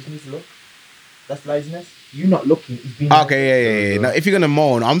just need to look. That's laziness. You're not looking. It's being okay, yeah. Now, if you're gonna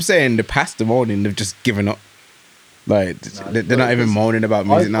moan, I'm saying the past the moaning, they've just given up. Like, they're not even moaning about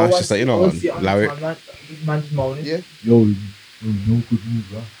music now. It's just like, allow it. Man just moaning. Yeah. Yo, no good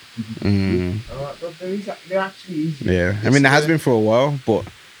news, right? They're actually easy. Yeah, I mean, it has been for a while, but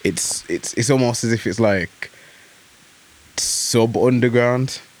it's almost as if it's like sub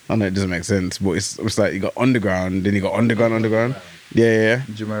underground. I know it doesn't make sense, but it's like you got underground, then you got underground. Yeah.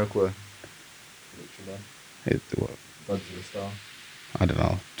 Jamiroquai. What? Gods of the Star. I don't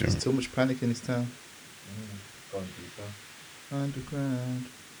know. There's too much panic in this town. Gone deeper. Underground.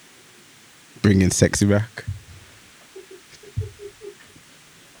 Bringing sexy back.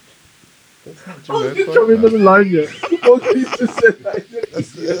 I was just trying another line yet. What can you just say that?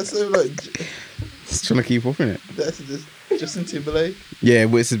 That's so like. Just trying to keep up in it. That's just Justin Timberlake. Yeah,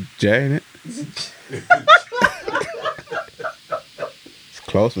 but it's a J, isn't it? It's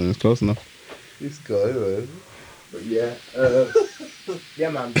close, man. It's close enough. This guy, man. But yeah,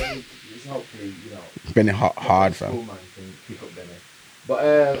 man. Benny, it's hopefully, Benny hard, fam. Cool man can pick up Benny. But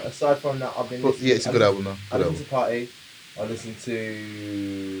aside from that, I've been. It's a good album, though. I listened to Party. I listened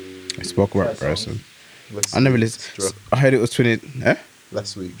to. I spoke rap person. I never listened. I heard it was 20.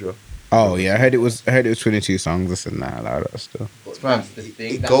 Last week, Joe. Oh yeah, I heard it was 22 songs. I said nah, allow that stuff. But that's the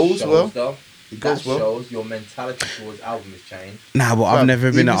thing. It goes well. Though, it goes well. Shows your mentality towards album has changed. Nah, but I've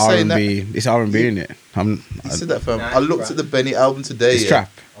never been an R&B. It's R&B, in it. You said that, fam. I looked at the Benny album today. It's trap.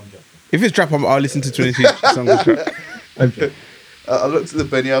 I'm joking. If it's trap, I'll listen to 22 songs of trap. I looked at the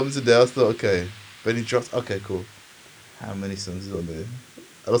Benny album today. I thought, okay, Benny dropped. Okay, cool. How many songs is on there?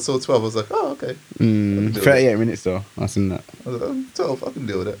 And I saw 12. I was like, oh, okay. 38 minutes though. I seen that. I was like, 12. I can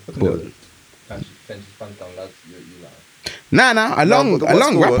deal with it. I can deal with it. Nah. A long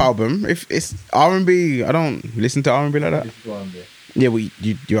rap album. If it's R&B, I don't listen to R&B like that. Yeah, but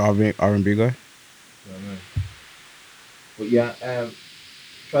you're R&B guy. But yeah,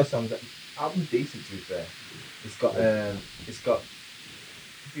 Trey Songz. Album's decent to be fair. It's got a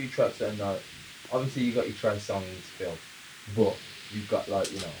few tracks that are like, obviously you got your Trey Songz feel, but you've got like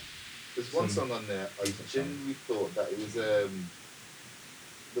There's one song on there. I genuinely thought that it was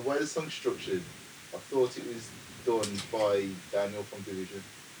the way the song's structured. I thought it was done by Daniel from Division.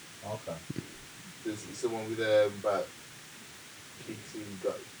 Okay. It's the one with about kids who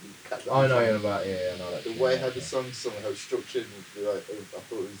got cat. I know you're about I know that. The way how the song's sung, how it's structured, like I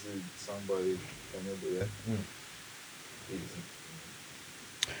thought it was a song by Daniel, but yeah. Decent.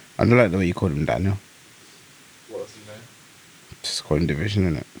 I don't like the way you called him Daniel. What's his name? Just call him Division,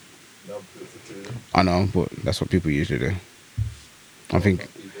 innit? No, it's a two. I know, but that's what people usually do. I think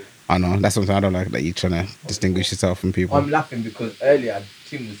I know that's something I don't like, that you're trying to distinguish yourself from people. I'm laughing because earlier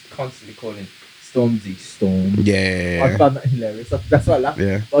Tim was constantly calling Stormzy Storm. Yeah. I found that hilarious. That's why I laughed.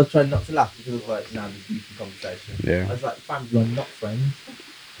 Yeah. I was trying not to laugh because I was like, nah, this beefy conversation. Yeah. I was like, fam, you're not friends.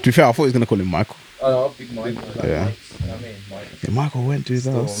 To be fair, I thought he was gonna call him Michael. Oh, no, big Mike. Like, Yeah. Mike's, you know what I mean? Mike. Yeah, Michael went to his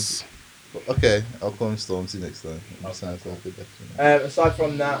Storms. house. Okay, I'll call him Stormzy next time. That sounds like a definite. Aside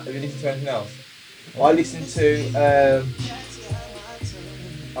from that, have you listened to anything else? I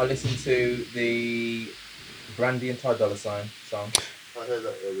listened to the Brandy and Ty Dolla $ign song. I heard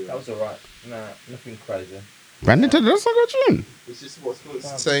that earlier. That was alright. Nah, nothing crazy. Brandon Ted, that's not a tune. It's just what's called. It's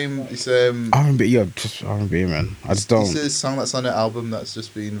the same. It's R&B, yeah, just R&B, man. I just don't. It's a song that's on an album that's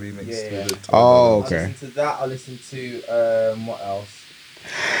just been remixed. Yeah. With the Oh, I okay. listened to that. I listened to what else?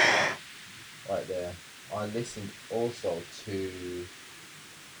 Right there. I listened also to.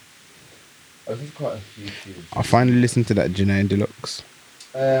 I listened to quite a few tunes. I finally listened to that Janae Deluxe.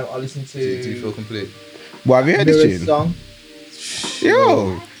 I listened to. Do you feel complete? Well, have you heard Mirror's this tune? song.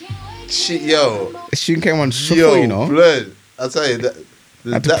 Yo, Shit, yo, this tune came on shuffle, yo, you know. blood. I'll tell you that. I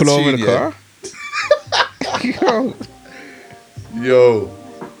had to pull over the car. Yo. Yo,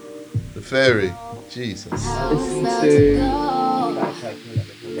 the fairy. Jesus. I listened to.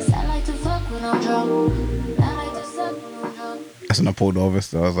 That's when I pulled over,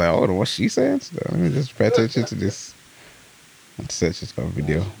 so I was like, oh, what's she saying? So let me just pay attention to this. I had to search this kind of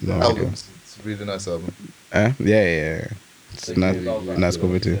video. No idea. Albums. It's a really nice album. Yeah. It's nice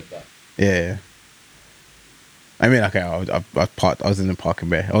cover too. Yeah. I mean, okay, I parked. I was in the parking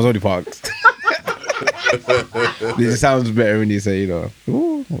bay. I was already parked. It just sounds better when you say, you know,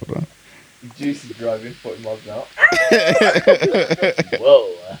 ooh, hold on. Juicy driving 40 miles an hour.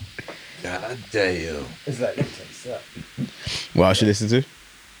 Whoa. God damn. It's like, let me tell you that. What else you listen to?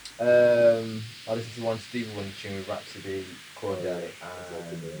 I listened to one Stevie Wonder tune with Rhapsody, Corday,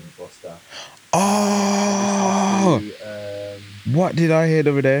 and Foster. Oh, what did I hear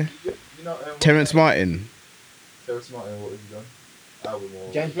the other day? You know, Terrence Martin. Terrence Martin, what have you done? Album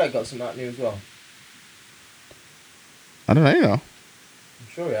or James Blake got something out new as well. I don't know, you know. I'm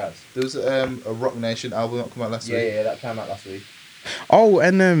sure he has. There was a Rock Nation album that came out last week. Yeah, that came out last week. Oh,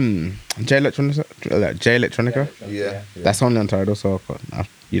 and J Electronica. Yeah. That's only on Tidal, so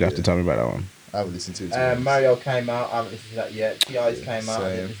you'd have to tell me about that one. I haven't listened to it. Mario came out. I haven't listened to that yet. T.I.'s came out. I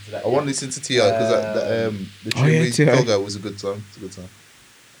didn't listen to that I want to listen to T.I. because the tune with T.I. Kogo was a good song. It's a good song.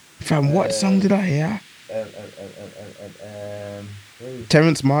 Fam, what song did I hear?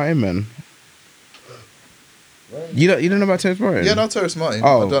 Terrence Martin, man. You don't know about Terrence Martin? Yeah, no, Terrence Martin.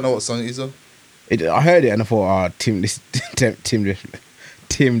 Oh. I don't know what song it is though. I heard it and I thought, Tim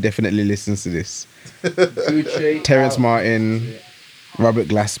definitely listens to this. Gucci. Terrence Martin, Robert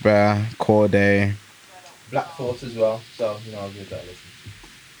Glasper, Corday. Black Thought as well. So, you know, I'll give that a listen.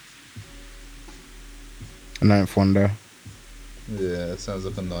 Ninth Wonder. Yeah, it sounds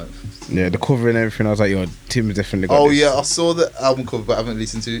like a ninth. Yeah, the cover and everything. I was like, yo, Tim's definitely got Oh this. yeah, I saw the album cover, but I haven't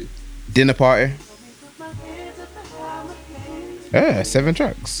listened to it. Dinner Party. Yeah, 7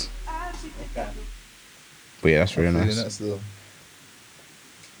 tracks. Okay. But yeah, that's really Feeling nice. that still.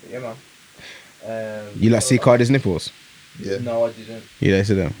 But yeah, man. You like see Cardi's nipples? Yeah. No, I didn't. You like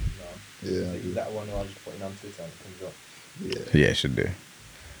see them? No. Yeah. I Is do. that one who I just put it on Twitter and it comes up? Yeah. Yeah, should do.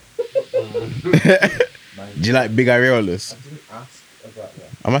 Man, Do you like big areolas? I didn't ask about that.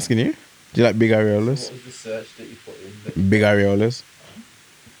 I'm asking you. Do you like big So areolas? what was the search that you put in? Big areolas.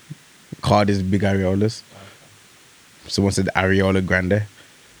 Cardi's big areolas. Someone said areola grande.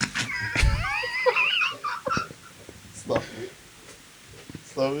 Stop it.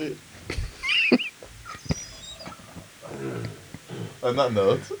 Stop it. On that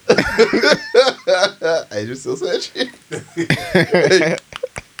note, I just still searching.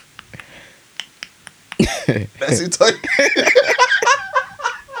 That's it.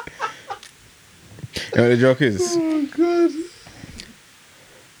 You know what the joke is? Oh god.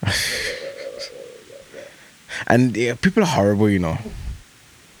 And yeah, people are horrible, you know.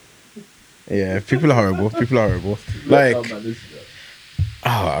 Yeah, people are horrible. People are horrible. Like, Oh, man, this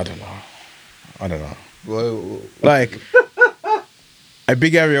I don't know. Well, Like, a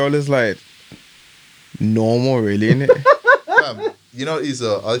big areola is like normal, really, isn't it? you know what it is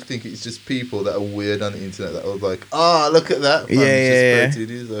though? I think it's just people that are weird on the internet that are like, look at that. Fam. Yeah, It's just yeah.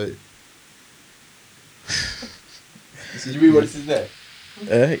 it is like, Did you read what it says there?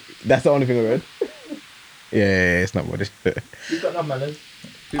 That's the only thing I read. Yeah, it's not what it is. You've got no manners.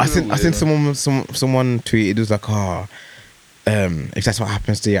 people I are seen weird, someone tweeted, it was like, if that's what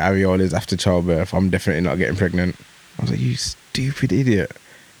happens to your areolas after childbirth, I'm definitely not getting pregnant. I was like, you stupid idiot.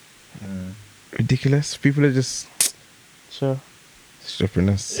 man. Ridiculous. People are just sure.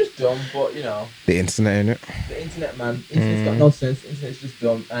 Stupidness. It's just dumb, but you know, The internet, innit? the internet, man. Internet's got no sense. Internet's just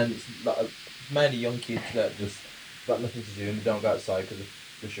dumb, and it's like mainly young kids that just got nothing to do and they don't go outside because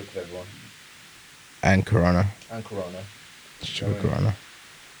they're shook with everyone And Corona. and Corona. Shook with Corona.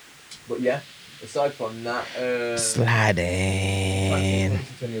 But yeah, aside from that, Sliding.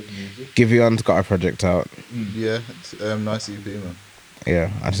 listen to any other music. Giveon's got a project out. Yeah, it's, nice EP, man.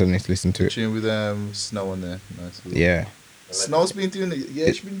 Yeah, I just need to listen to it. Tune with Snow on there. Nice. Yeah. Snow's been doing it. Yeah,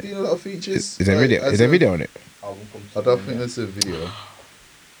 she's been doing a lot of features. Is there video? Is there video on it? Album comes I don't soon, think yeah. there's a video.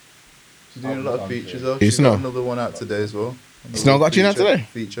 She's doing a lot of features though. Who's She's got Snow? another one out today as well. Snow got you out today?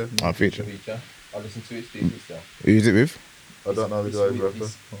 Feature. Oh, feature. Feature. I listen to it, it's decent still. Who's it with? I don't know the It's guy with rapper.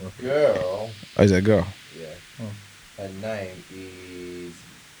 this girl. Oh, is that a girl? Yeah. Oh. Her name is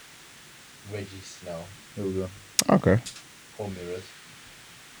Reggie Snow Here we go. Okay. or Mirrors.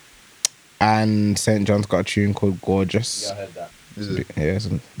 And St. John's got a tune called Gorgeous. Yeah, I heard that. Is it? Yeah, it's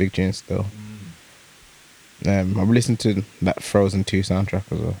a big tune still. Mm. I've listened to that Frozen 2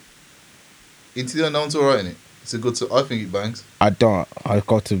 soundtrack as well. Into the Unknown's alright, innit? It's a good song. I think it bangs. I go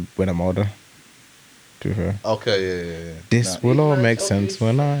to when I'm older. To be fair. Okay, yeah. This Nah. will all make sense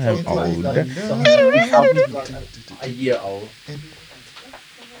when I am older. A year old.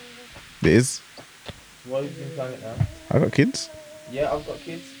 It is. Why have you been playing it now? I got kids. Yeah, I've got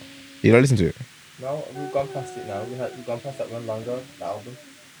kids. You don't listen to it? No, we've gone past it now. We've gone past that one long ago, the album.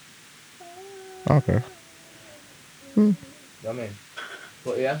 Okay. You know what I mean?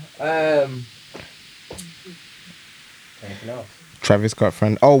 But yeah, anything else? Travis Scott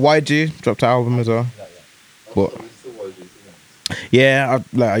friend. Oh, YG dropped an album as well. Is that yet? But yeah,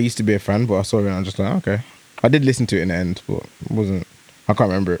 I used to be a fan, but I saw it and I was just like, okay. I did listen to it in the end, but it wasn't. I can't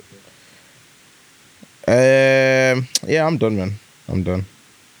remember it. Yeah, I'm done, man. I'm done.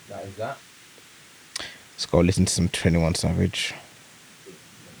 That is that. Let's go listen to some 21 Savage.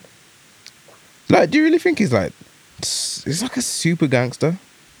 Like, do you really think he's like, he's like a super gangster?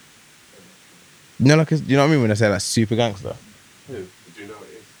 You know, like, you know what I mean when I say like super gangster? Who? Do you know what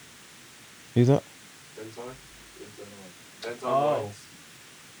it is? Who's that? Denton? Denton Oh. White.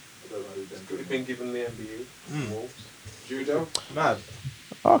 I don't know who Denton is. Been given the NBA. Wolves. Judo. Mad.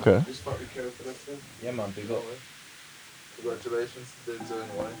 Okay. Just fucking care for that thing. Yeah, man, big up. Congratulations to Denzel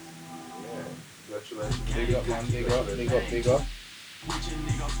and White. Yeah. Congratulations. Big up, man, big up, big up, big up. We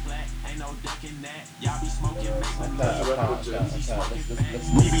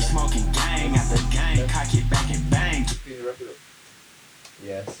be smoking gang after gang, cock it back and bang. Can you wrap it up?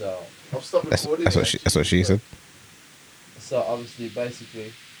 Yeah, so I've stopped That's recording. what she said. obviously,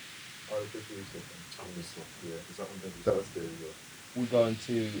 basically, I'm just like, yeah, because that one doesn't. That was good as well. we're going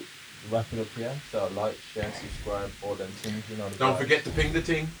to wrap it up here. So like, share, subscribe, all them things, you know. the Don't vibes. forget to ping the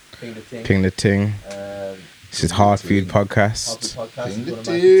team. Ping the thing. Ping the ting. This is Hard Food Happy Podcast. podcast. Ping If you the want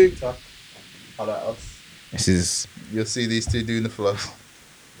to make a ting. TikTok, holla at us. This is You'll see these two doing the flow.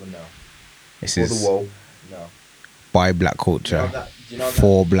 But no, this For the is wall. no. by black Do you know culture. that, do you know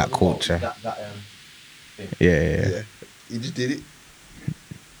For that, black do you know what? culture. That Yeah. Yeah. You just did it.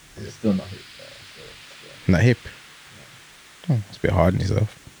 it's still not hit. Not hip. Oh, it's a bit hard on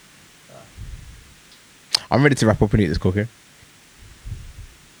yourself. I'm ready to wrap up and eat this cookie.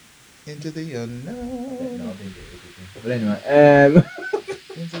 Into the unknown. But anyway,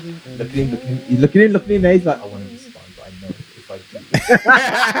 Into the he's looking in, there. He's like, I want to respond, but I know if I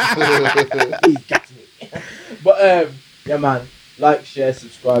do, he's got me. But yeah, man, like, share,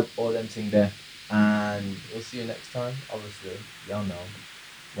 subscribe, all them things there, and we'll see you next time. Obviously, y'all know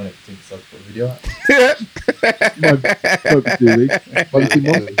when it takes us for a video out. Might be 2 weeks, might be 2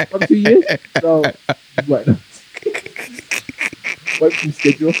 months, might be 2 years. So wait, no. Wait from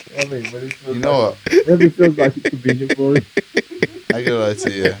schedule. I mean, when it feels You know what? Whenever it feels like it's convenient for you. I gotta lie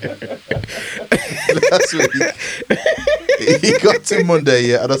to you. Last week, he got to Monday,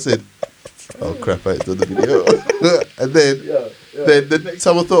 yeah, and I said, "Oh crap, I ain't done the video." And then, Yeah. the next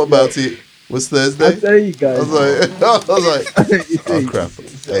time I thought about it was Thursday. I'm telling you I guys. was like, You see, "Oh crap, you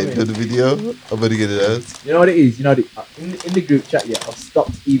see I what I ain't mean? done the video. I'm gonna get it out." You know what it is? You know, in the group chat, yeah, I've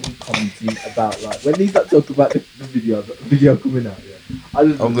stopped even commenting about, like, when these like talk about the video coming out, yeah.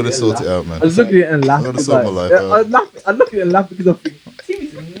 I'm gonna sort it out, I man. was looking at it and laugh. I'm gonna 'cause, sort like, my life I out. look at it and laugh because I think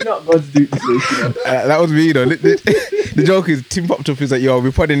Timmy's not going to do it this week, you know. That was me, though. The joke is, Tim popped up. He's like, "Yo,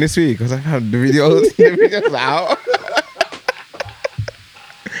 we're podding this week." I was like, "The video's out."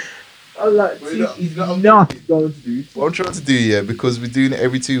 I was like, We're Tim not- is not- not going to do it. What I'm trying to do, yeah, because we're doing it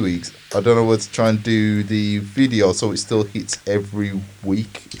every 2 weeks, I don't know whether to try and do the video so it still hits every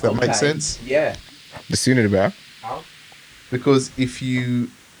week, if that makes Okay, sense. Yeah. The sooner the better. Because if we're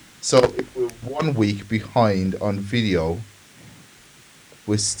 1 week behind on video,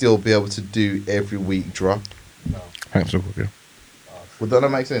 we'll still be able to do every week drop. Thanks for cooking. Would that not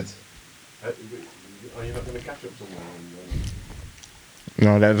make sense? Are you not going to catch up somewhere?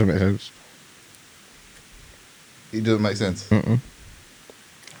 No, that doesn't make sense. It doesn't make sense. Mm-mm.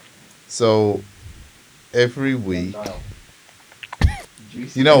 So every week,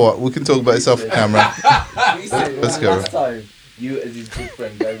 you know what? We can talk about this off camera. Let's go. Last time, you as his good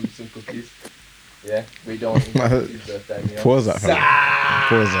friend gave him some cookies. Yeah, we don't want him to have his birthday meal. Pause that, fam.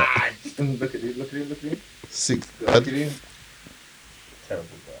 Pause that. Look at him, look at him, look at him. Six. Look at him. Terrible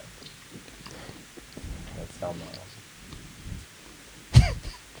guy. That's how much.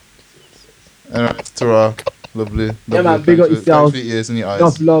 Alright, Tara. Lovely. Yeah, man, lovely. big up Thanks yourself. for your ears and your eyes.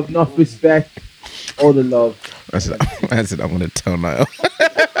 Enough love, enough respect. All the love. I said I'm gonna tell Niall.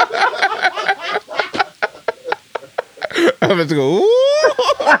 I'm about to go. Ooh.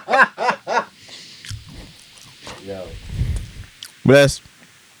 Yo. Bless.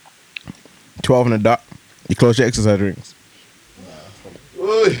 12 on the dot. You close your exercise rings.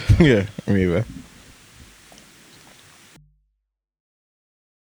 Oi. Yeah, me, man.